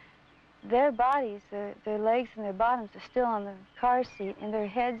 their bodies, their legs and their bottoms are still on the car seat, and their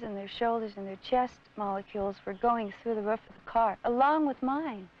heads and their shoulders and their chest molecules were going through the roof of the car, along with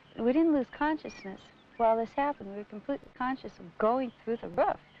mine. We didn't lose consciousness while this happened. We were completely conscious of going through the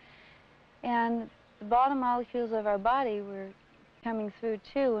roof. And the bottom molecules of our body were coming through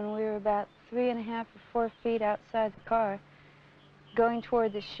too, and we were about 3.5 or 4 feet outside the car, going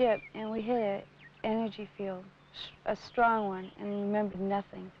toward the ship, and we hit an energy field, a strong one, and remembered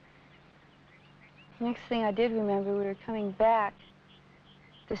nothing. Next thing I did remember, we were coming back,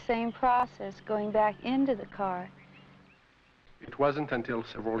 the same process, going back into the car. It wasn't until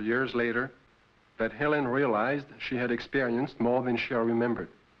several years later that Helen realized she had experienced more than she remembered.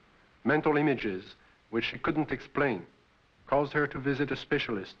 Mental images, which she couldn't explain, caused her to visit a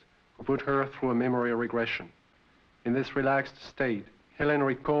specialist who put her through a memory regression. In this relaxed state, Helen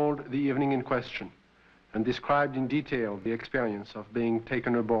recalled the evening in question and described in detail the experience of being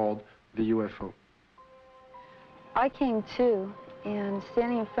taken aboard the UFO. I came to, and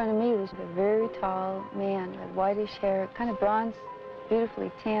standing in front of me was a very tall man with whitish hair, kind of bronze,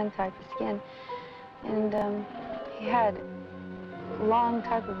 beautifully tan type of skin. And he had a long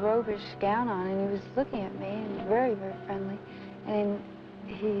type of robish gown on, and he was looking at me, and very, very friendly. And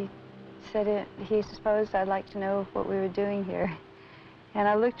he said he supposed I'd like to know what we were doing here. And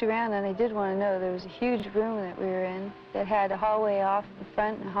I looked around, and I did want to know. There was a huge room that we were in that had a hallway off the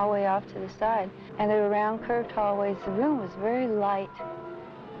front and a hallway off to the side. And they were round, curved hallways. The room was very light.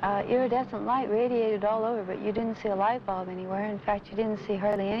 Iridescent light radiated all over, but you didn't see a light bulb anywhere. In fact, you didn't see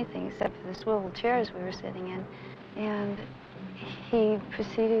hardly anything except for the swivel chairs we were sitting in. And he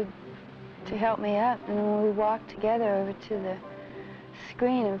proceeded to help me up, and then we walked together over to the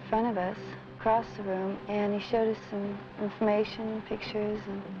screen in front of us, across the room, and he showed us some information, pictures,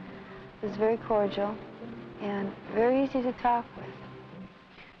 and it was very cordial and very easy to talk with.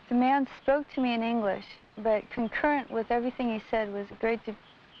 The man spoke to me in English, but concurrent with everything he said was a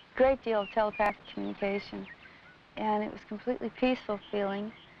great deal of telepathic communication, and it was completely peaceful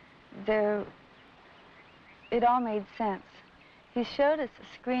feeling. It all made sense. He showed us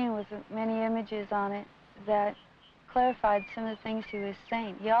a screen with many images on it that clarified some of the things he was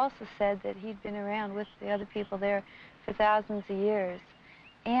saying. He also said that he'd been around with the other people there for thousands of years,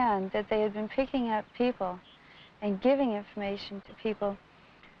 and that they had been picking up people and giving information to people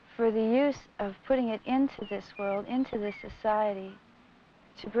for the use of putting it into this world, into this society,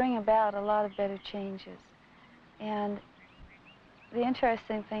 to bring about a lot of better changes. And the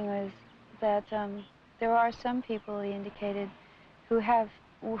interesting thing was that there are some people, he indicated,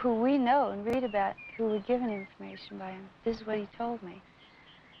 who we know and read about, who were given information by him. This is what he told me.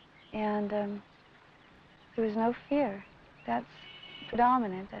 And there was no fear. That's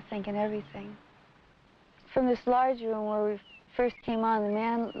predominant, I think, in everything. From this large room where we first came on, the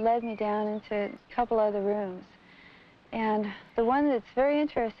man led me down into a couple other rooms. And the one that's very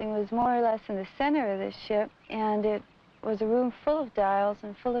interesting was more or less in the center of this ship, and it was a room full of dials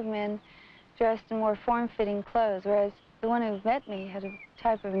and full of men dressed in more form-fitting clothes, whereas the one who met me had a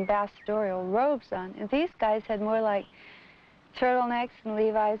type of ambassadorial robes on. And these guys had more like turtlenecks and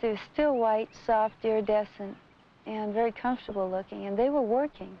Levi's. They were still white, soft, iridescent, and very comfortable looking. And they were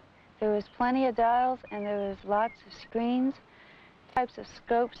working. There was plenty of dials, and there was lots of screens, types of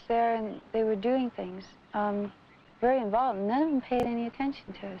scopes there, and they were doing things very involved. None of them paid any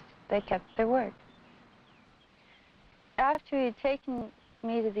attention to us. They kept their work. After he had taken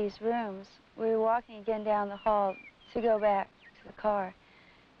me to these rooms, we were walking again down the hall to go back to the car.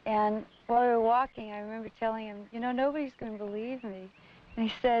 And while we were walking, I remember telling him, you know, nobody's going to believe me. And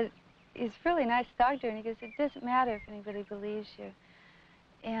he said, he's a really nice doctor, and he goes, it doesn't matter if anybody believes you.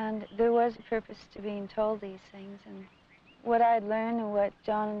 And there was a purpose to being told these things, and what I had learned and what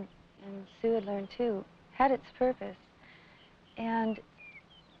John and Sue had learned too had its purpose. And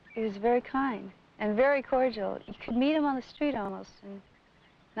he was very kind and very cordial. You could meet him on the street almost and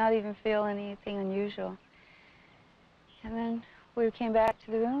not even feel anything unusual. And then we came back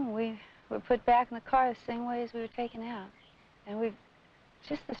to the room, and we were put back in the car the same way as we were taken out. And we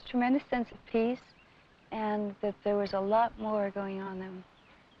just this tremendous sense of peace, and that there was a lot more going on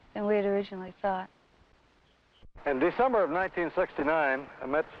than we had originally thought. In December of 1969,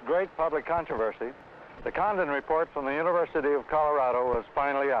 amidst great public controversy, the Condon report from the University of Colorado was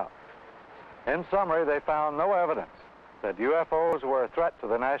finally out. In summary, they found no evidence that UFOs were a threat to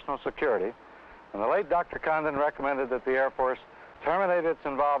the national security, and the late Dr. Condon recommended that the Air Force terminate its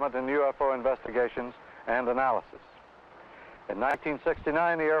involvement in UFO investigations and analysis. In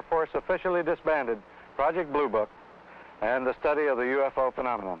 1969, the Air Force officially disbanded Project Blue Book and the study of the UFO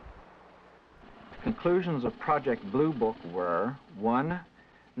phenomenon. Conclusions of Project Blue Book were: 1,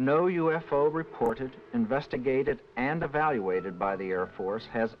 no UFO reported, investigated, and evaluated by the Air Force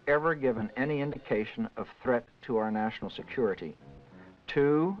has ever given any indication of threat to our national security.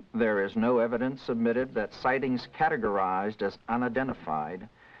 2, there is no evidence submitted that sightings categorized as unidentified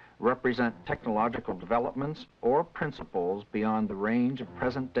represent technological developments or principles beyond the range of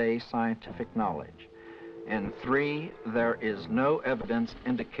present-day scientific knowledge. And 3, there is no evidence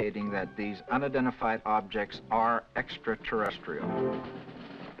indicating that these unidentified objects are extraterrestrial.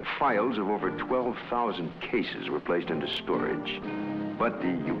 The files of over 12,000 cases were placed into storage. But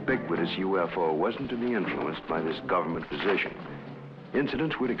the ubiquitous UFO wasn't to be influenced by this government position.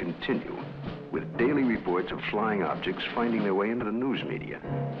 Incidents were to continue, with daily reports of flying objects finding their way into the news media.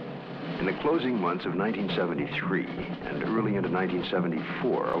 In the closing months of 1973 and early into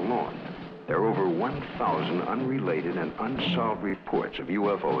 1974 alone, there are over 1,000 unrelated and unsolved reports of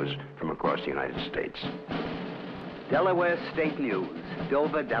UFOs from across the United States. Delaware State News,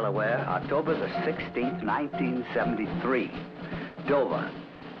 Dover, Delaware, October the 16th, 1973. Dover.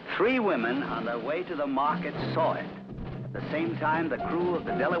 3 women on their way to the market saw it. At the same time, the crew of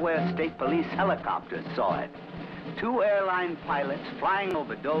the Delaware State Police helicopter saw it. 2 airline pilots flying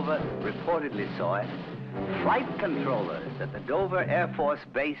over Dover reportedly saw it. Flight controllers at the Dover Air Force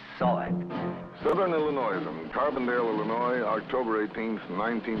Base saw it. Southern Illinois from Carbondale, Illinois, October 18th,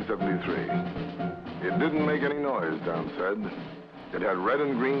 1973. It didn't make any noise, John said. It had red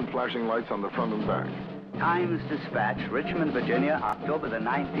and green flashing lights on the front and back. Times Dispatch, Richmond, Virginia, October the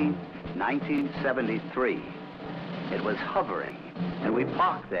 19th, 1973. It was hovering, and we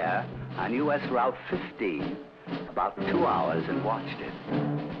parked there on U.S. Route 15 about 2 hours and watched it.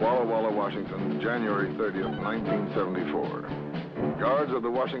 Walla Walla, Washington, January 30th, 1974. Guards of the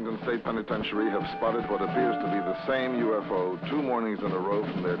Washington State Penitentiary have spotted what appears to be the same UFO 2 mornings in a row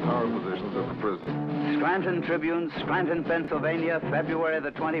from their tower positions at the prison. Scranton Tribune, Scranton, Pennsylvania, February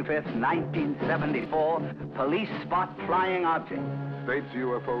the 25th, 1974. Police spot flying object. State's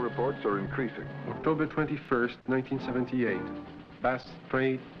UFO reports are increasing. October 21st, 1978. Bass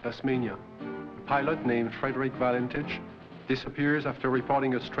Strait, Tasmania. A pilot named Frederick Valentich disappears after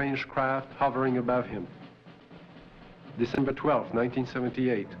reporting a strange craft hovering above him. December 12,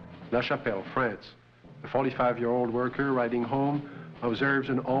 1978, La Chapelle, France. A 45-year-old worker riding home observes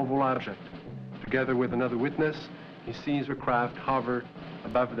an oval object. Together with another witness, he sees a craft hover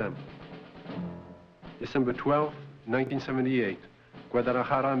above them. December 12, 1978,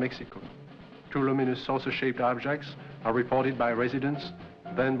 Guadalajara, Mexico. 2 luminous saucer-shaped objects are reported by residents,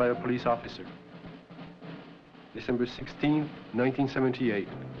 then by a police officer. December 16, 1978,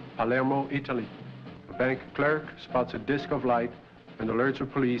 Palermo, Italy. A bank clerk spots a disc of light and alerts the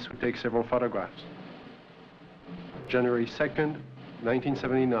police, who take several photographs. January 2nd,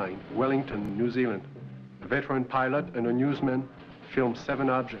 1979, Wellington, New Zealand. A veteran pilot and a newsman film 7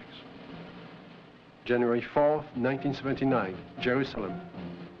 objects. January 4th, 1979, Jerusalem.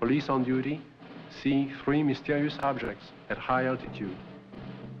 Police on duty see 3 mysterious objects at high altitude.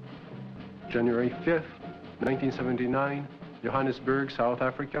 January 5th, 1979, Johannesburg, South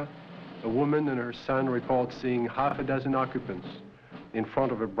Africa. A woman and her son report seeing half a dozen occupants in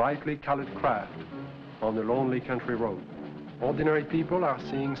front of a brightly colored craft on a lonely country road. Ordinary people are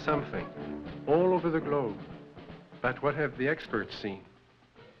seeing something all over the globe. But what have the experts seen?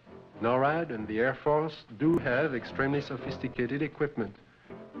 NORAD and the Air Force do have extremely sophisticated equipment,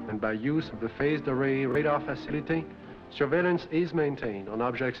 and by use of the phased array radar facility, surveillance is maintained on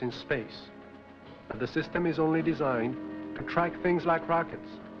objects in space. But the system is only designed to track things like rockets,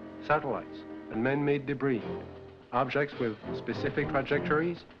 satellites, and man-made debris, objects with specific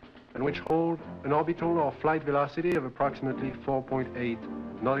trajectories and which hold an orbital or flight velocity of approximately 4.8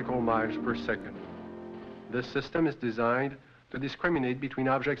 nautical miles per second. This system is designed to discriminate between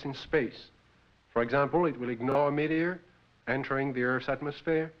objects in space. For example, it will ignore a meteor entering the Earth's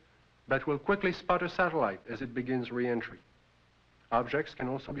atmosphere, but will quickly spot a satellite as it begins re-entry. Objects can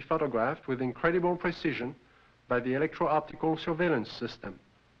also be photographed with incredible precision by the electro-optical surveillance system,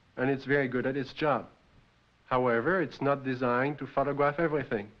 and it's very good at its job. However, it's not designed to photograph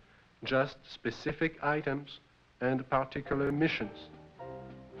everything, just specific items and particular missions.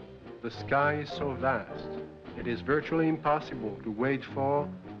 The sky is so vast, it is virtually impossible to wait for,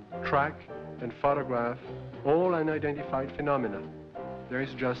 track, and photograph all unidentified phenomena. There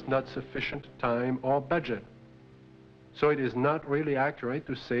is just not sufficient time or budget. So it is not really accurate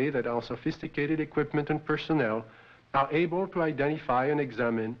to say that our sophisticated equipment and personnel are able to identify and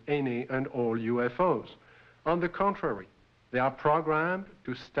examine any and all UFOs. On the contrary, they are programmed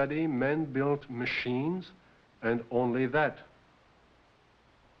to study man-built machines, and only that.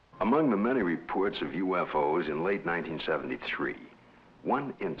 Among the many reports of UFOs in late 1973,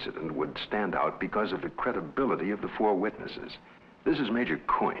 one incident would stand out because of the credibility of the four witnesses. This is Major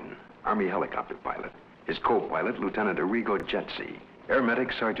Coyne, Army helicopter pilot, his co-pilot, Lieutenant Arrigo Jetsi, Air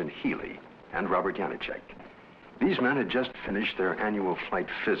Medic Sergeant Healy, and Robert Janicek. These men had just finished their annual flight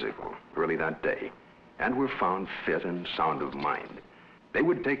physical early that day and were found fit and sound of mind. They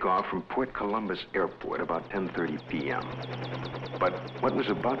would take off from Port Columbus Airport about 10:30 p.m. But what was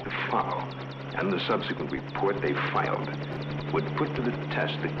about to follow, and the subsequent report they filed, would put to the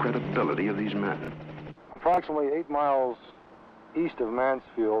test the credibility of these men. Approximately 8 miles east of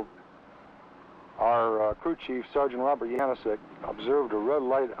Mansfield, our crew chief, Sergeant Robert Janicek, observed a red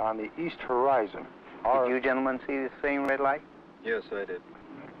light on the east horizon. Did you gentlemen see the same red light? Yes, I did.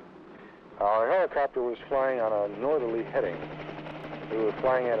 Our helicopter was flying on a northerly heading. We were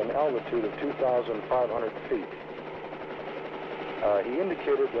flying at an altitude of 2,500 feet. He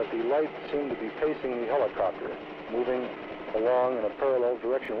indicated that the light seemed to be pacing the helicopter, moving along in a parallel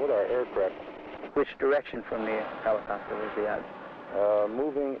direction with our aircraft. Which direction from the helicopter was the at?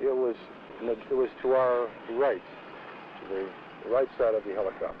 Moving, it was to our right, to the right side of the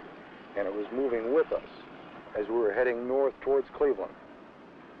helicopter, and it was moving with us as we were heading north towards Cleveland.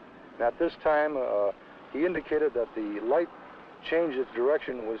 And at this time, he indicated that the light changed its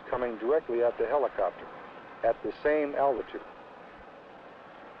direction, was coming directly at the helicopter at the same altitude.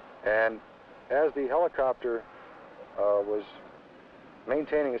 And as the helicopter was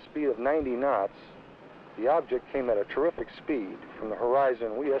maintaining a speed of 90 knots, the object came at a terrific speed from the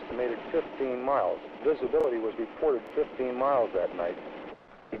horizon. We estimated 15 miles. Visibility was reported 15 miles that night.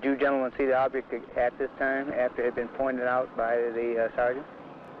 Did you gentlemen see the object at this time, after it had been pointed out by the sergeant?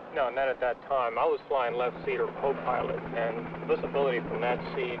 No, not at that time. I was flying left seat or co-pilot, and visibility from that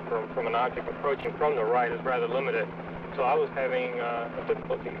seat from an object approaching from the right is rather limited. So I was having a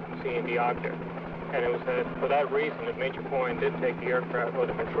difficulty seeing the object. And it was for that reason that Major Coyne did take the aircraft or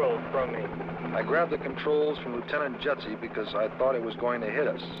the controls from me. I grabbed the controls from Lieutenant Jetsi because I thought it was going to hit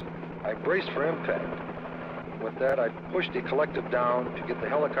us. I braced for impact. With that, I pushed the collective down to get the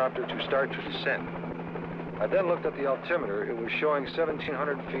helicopter to start to descend. I then looked at the altimeter. It was showing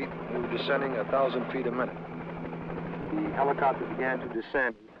 1,700 feet. We were descending 1,000 feet a minute. The helicopter began to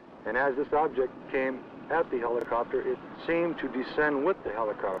descend, and as this object came at the helicopter, it seemed to descend with the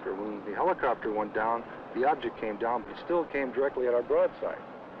helicopter. When the helicopter went down, the object came down, but it still came directly at our broadside,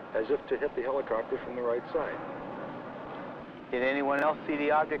 as if to hit the helicopter from the right side. Did anyone else see the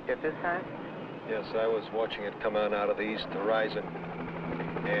object at this time? Yes, I was watching it come on out of the east horizon.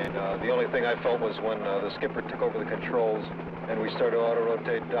 And the only thing I felt was when the skipper took over the controls and we started to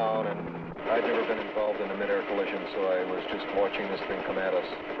auto-rotate down, and I'd never been involved in a mid-air collision, so I was just watching this thing come at us.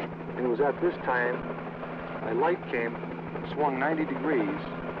 It was at this time a light came, swung 90 degrees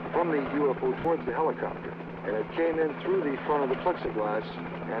from the UFO towards the helicopter, and it came in through the front of the plexiglass,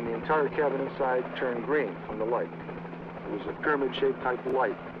 and the entire cabin inside turned green from the light. It was a pyramid-shaped type of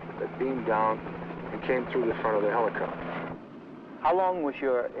light that beamed down and came through the front of the helicopter. How long was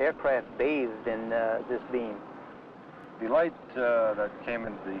your aircraft bathed in this beam? The light that came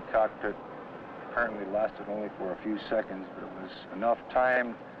into the cockpit apparently lasted only for a few seconds, but it was enough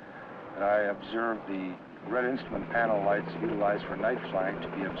time that I observed the red instrument panel lights utilized for night flying to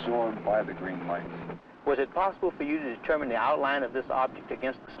be absorbed by the green light. Was it possible for you to determine the outline of this object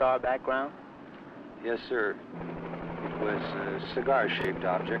against the star background? Yes, sir. It was a cigar-shaped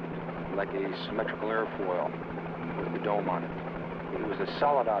object, like a symmetrical airfoil with the dome on it. It was a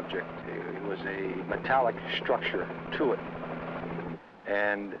solid object. It was a metallic structure to it.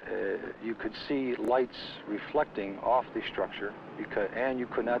 and you could see lights reflecting off the structure, and you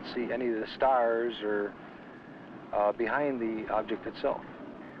could not see any of the stars or behind the object itself.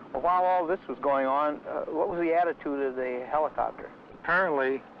 Well, while all this was going on, what was the attitude of the helicopter?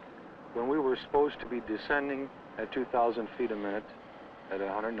 Apparently, when we were supposed to be descending at 2,000 feet a minute at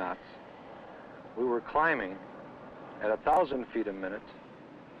 100 knots, we were climbing at 1,000 feet a minute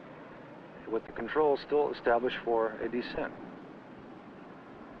with the controls still established for a descent.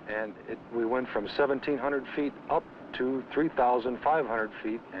 And we went from 1,700 feet up to 3,500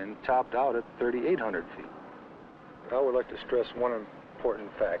 feet and topped out at 3,800 feet. I would like to stress one important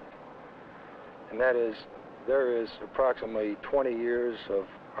fact, and that is there is approximately 20 years of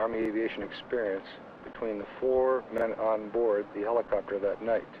Army aviation experience between the 4 men on board the helicopter that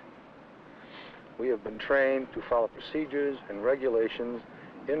night. We have been trained to follow procedures and regulations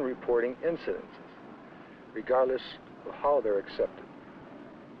in reporting incidences, regardless of how they're accepted.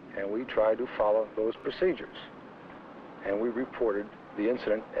 And we tried to follow those procedures. And we reported the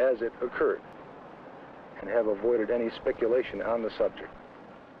incident as it occurred and have avoided any speculation on the subject.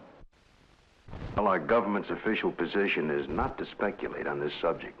 Well, our government's official position is not to speculate on this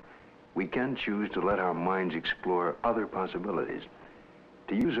subject. We can choose to let our minds explore other possibilities,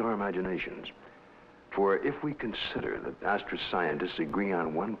 to use our imaginations. For if we consider that astroscientists agree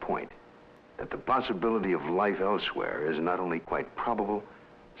on one point, that the possibility of life elsewhere is not only quite probable,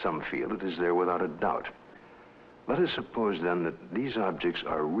 some feel it is there without a doubt. Let us suppose then that these objects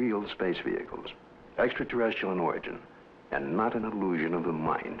are real space vehicles, extraterrestrial in origin, and not an illusion of the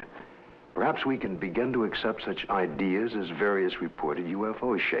mind. Perhaps we can begin to accept such ideas as various reported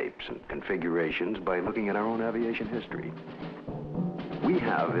UFO shapes and configurations by looking at our own aviation history. We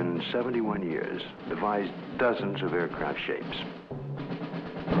have, in 71 years, devised dozens of aircraft shapes,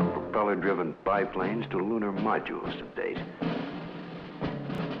 from propeller-driven biplanes to lunar modules to date.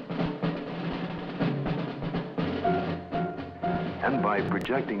 And by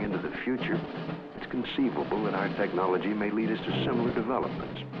projecting into the future, it's conceivable that our technology may lead us to similar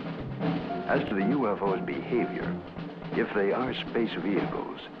developments. As to the UFO's behavior, if they are space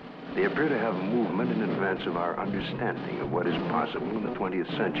vehicles, they appear to have movement in advance of our understanding of what is possible in the 20th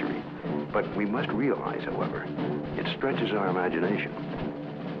century. But we must realize, however, it stretches our imagination.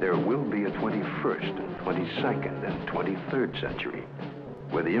 There will be a 21st and 22nd and 23rd century,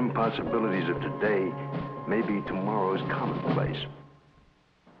 where the impossibilities of today may be tomorrow's commonplace.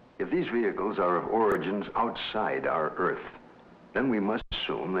 If these vehicles are of origins outside our Earth, then we must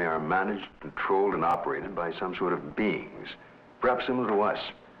assume they are managed, controlled, and operated by some sort of beings, perhaps similar to us.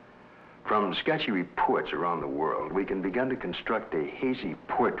 From sketchy reports around the world, we can begin to construct a hazy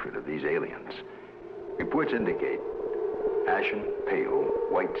portrait of these aliens. Reports indicate ashen, pale,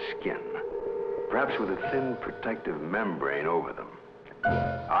 white skin, perhaps with a thin protective membrane over them.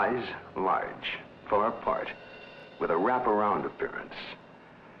 Eyes large, far apart, with a wraparound appearance.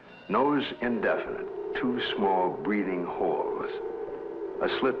 Nose indefinite, 2 small breathing holes. A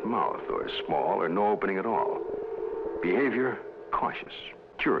slit mouth, or small or no opening at all. Behavior, cautious,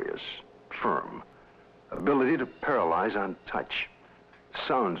 curious, firm. Ability to paralyze on touch.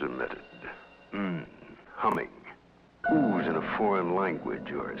 Sounds emitted. Humming. Oohs in a foreign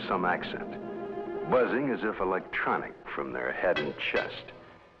language or some accent. Buzzing as if electronic from their head and chest.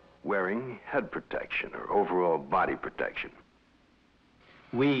 Wearing head protection or overall body protection.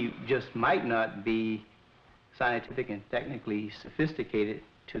 We just might not be scientific and technically sophisticated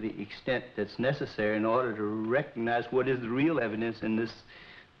to the extent that's necessary in order to recognize what is the real evidence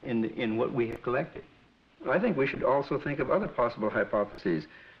in what we have collected. I think we should also think of other possible hypotheses.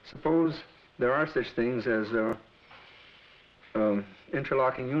 Suppose there are such things as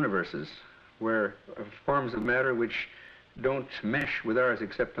interlocking universes, where forms of matter which don't mesh with ours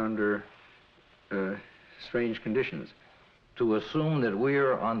except under strange conditions. To assume that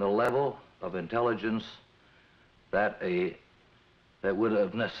we're on the level of intelligence that would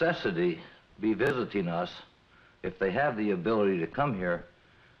of necessity be visiting us, if they have the ability to come here,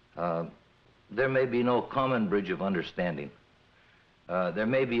 there may be no common bridge of understanding. There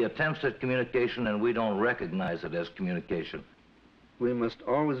may be attempts at communication and we don't recognize it as communication. We must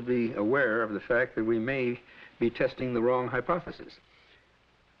always be aware of the fact that we may be testing the wrong hypothesis.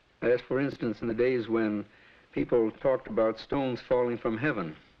 As for instance, in the days when people talked about stones falling from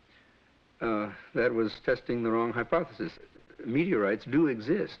heaven, that was testing the wrong hypothesis. Meteorites do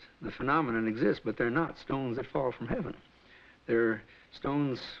exist. The phenomenon exists, but they're not stones that fall from heaven. They're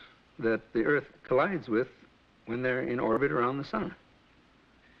stones that the Earth collides with when they're in orbit around the sun.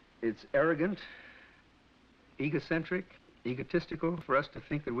 It's arrogant, egocentric, egotistical for us to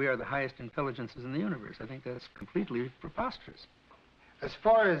think that we are the highest intelligences in the universe. I think that's completely preposterous. As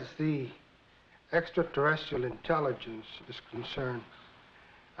far as the extraterrestrial intelligence is concerned,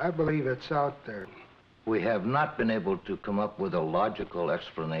 I believe it's out there. We have not been able to come up with a logical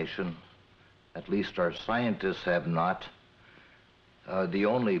explanation. At least our scientists have not. The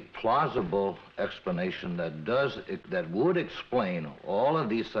only plausible explanation that would explain all of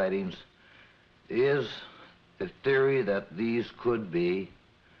these sightings is the theory that these could be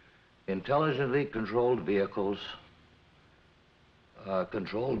intelligently controlled vehicles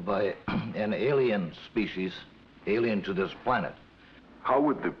controlled by an alien species, alien to this planet. How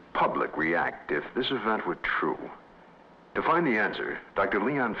would the public react if this event were true? To find the answer, Dr.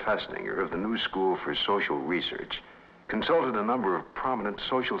 Leon Festinger of the New School for Social Research consulted a number of prominent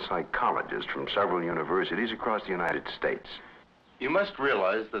social psychologists from several universities across the United States. You must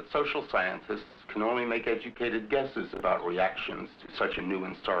realize that social scientists can only make educated guesses about reactions to such a new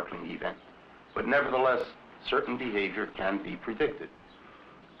and startling event. But nevertheless, certain behavior can be predicted.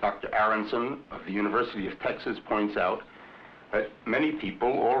 Dr. Aronson of the University of Texas points out that many people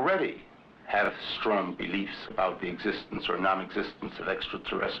already have strong beliefs about the existence or non-existence of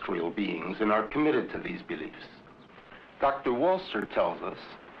extraterrestrial beings and are committed to these beliefs. Dr. Walser tells us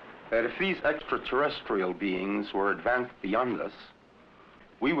that if these extraterrestrial beings were advanced beyond us,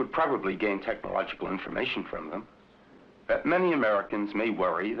 we would probably gain technological information from them, that many Americans may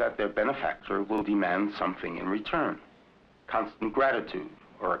worry that their benefactor will demand something in return, constant gratitude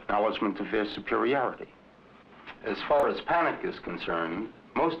or acknowledgement of their superiority. As far as panic is concerned,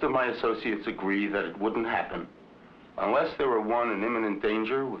 most of my associates agree that it wouldn't happen unless there were, one, an imminent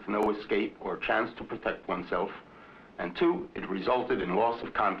danger with no escape or chance to protect oneself, and two, it resulted in loss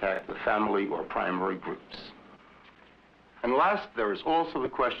of contact with family or primary groups. And last, there is also the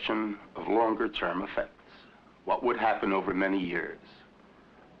question of longer-term effects. What would happen over many years?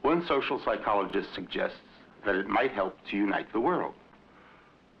 One social psychologist suggests that it might help to unite the world.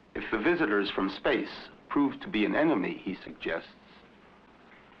 If the visitors from space prove to be an enemy, he suggests,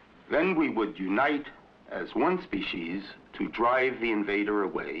 then we would unite as one species to drive the invader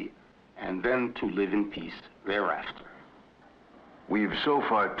away and then to live in peace thereafter. We've so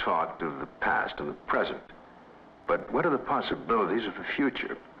far talked of the past and the present, but what are the possibilities of the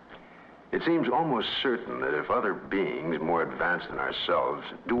future? It seems almost certain that if other beings more advanced than ourselves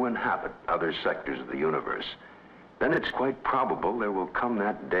do inhabit other sectors of the universe, then it's quite probable there will come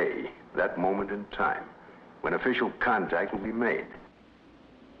that day, that moment in time, when official contact will be made.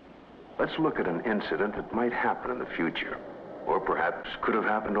 Let's look at an incident that might happen in the future, or perhaps could have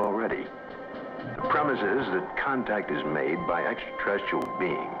happened already. The premise is that contact is made by extraterrestrial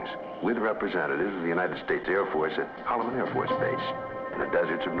beings with representatives of the United States Air Force at Allan Air Force Base in the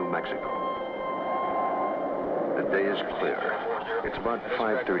deserts of New Mexico. The day is clear. It's about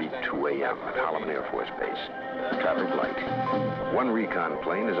 5:32 a.m. at Allan Air Force Base. Traffic light. One recon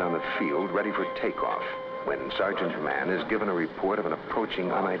plane is on the field ready for takeoff when Sergeant Mann is given a report of an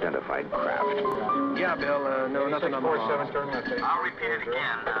approaching unidentified craft. Yeah, Bill, no, nothing on the wall. I'll repeat it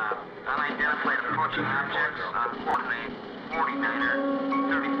again. Unidentified approaching objects on coordinate 49er,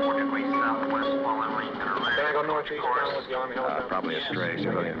 34 degrees southwest, following Lincoln Array. Can I go northeast down with the Army helicopter? Probably a stray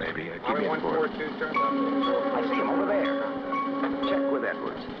civilian, maybe. Keep me informed. 142, turn left. I see him over there. Check with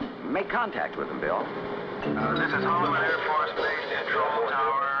Edwards. Make contact with him, Bill. This is Hollywood Air Force Base Control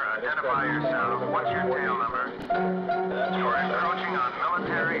Tower. Identify yourself. What's your tail number? You're encroaching on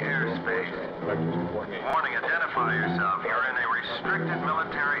military airspace. Warning, identify yourself. You're in a restricted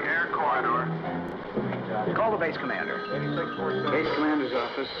military air corridor. Call the base commander. Base commander's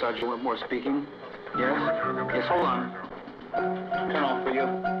office, Sergeant Whitmore speaking. Yes? Yes, hold on. Colonel, for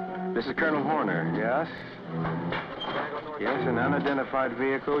you. This is Colonel Horner, yes? Yes, an unidentified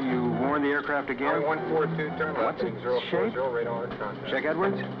vehicle. You warned the aircraft again? 142, turn left. What's its shape? Check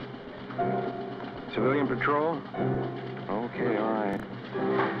Edwards. Civilian patrol? Okay, all right.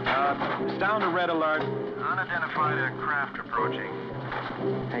 It's down to red alert. Unidentified aircraft approaching.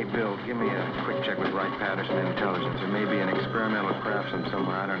 Hey, Bill, give me a quick check with Wright Patterson Intelligence. There may be an experimental craft from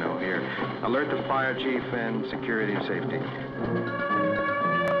somewhere, I don't know, here. Alert the fire chief and security and safety.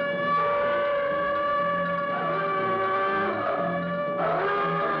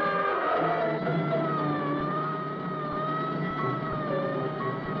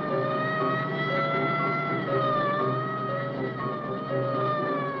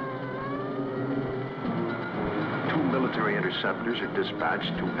 Interceptors are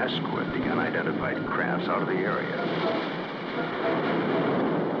dispatched to escort the unidentified crafts out of the area.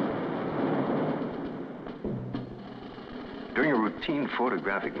 During a routine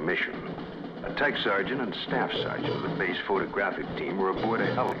photographic mission, a tech sergeant and staff sergeant of the base photographic team were aboard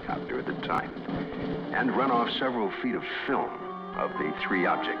a helicopter at the time and run off several feet of film of the three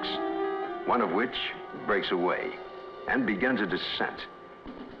objects, one of which breaks away and begins a descent.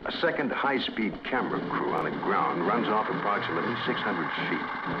 A second high-speed camera crew on the ground runs off approximately 600 feet.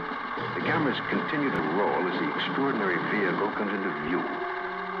 The cameras continue to roll as the extraordinary vehicle comes into view.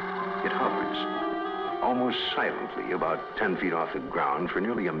 It hovers, almost silently, about 10 feet off the ground for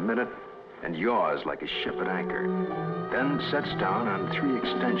nearly a minute and yaws like a ship at anchor, then sets down on 3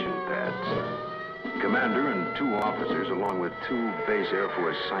 extension pads. The commander and 2 officers, along with 2 base Air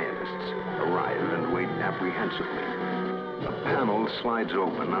Force scientists, arrive and wait apprehensively. A panel slides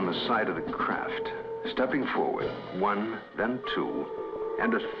open on the side of the craft. Stepping forward, 1, then 2,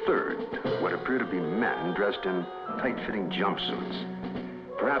 and a third, what appear to be men dressed in tight-fitting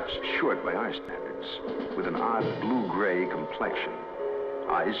jumpsuits, perhaps short by our standards, with an odd blue-gray complexion,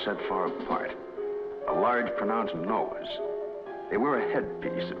 eyes set far apart, a large pronounced nose. They wear a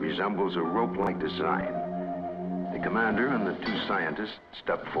headpiece that resembles a rope-like design. The commander and the 2 scientists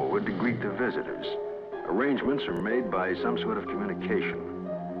step forward to greet the visitors. Arrangements are made by some sort of communication,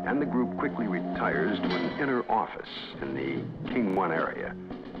 and the group quickly retires to an inner office in the King 1 area.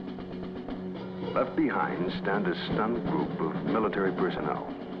 Left behind stand a stunned group of military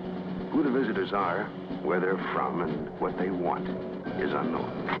personnel. Who the visitors are, where they're from, and what they want is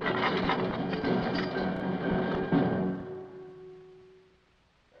unknown.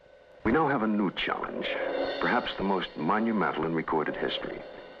 We now have a new challenge, perhaps the most monumental in recorded history.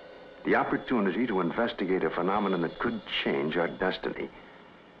 The opportunity to investigate a phenomenon that could change our destiny.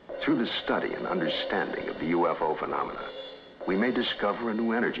 Through the study and understanding of the UFO phenomena, we may discover a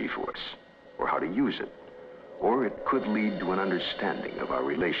new energy force, or how to use it, or it could lead to an understanding of our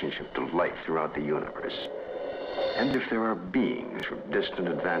relationship to life throughout the universe. And if there are beings from distant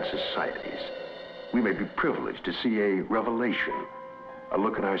advanced societies, we may be privileged to see a revelation, a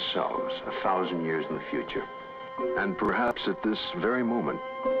look at ourselves 1,000 years in the future. And perhaps at this very moment,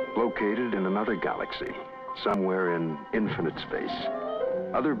 located in another galaxy, somewhere in infinite space,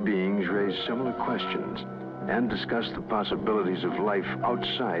 other beings raise similar questions and discuss the possibilities of life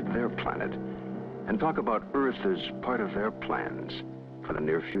outside their planet and talk about Earth as part of their plans for the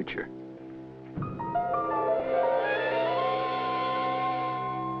near future.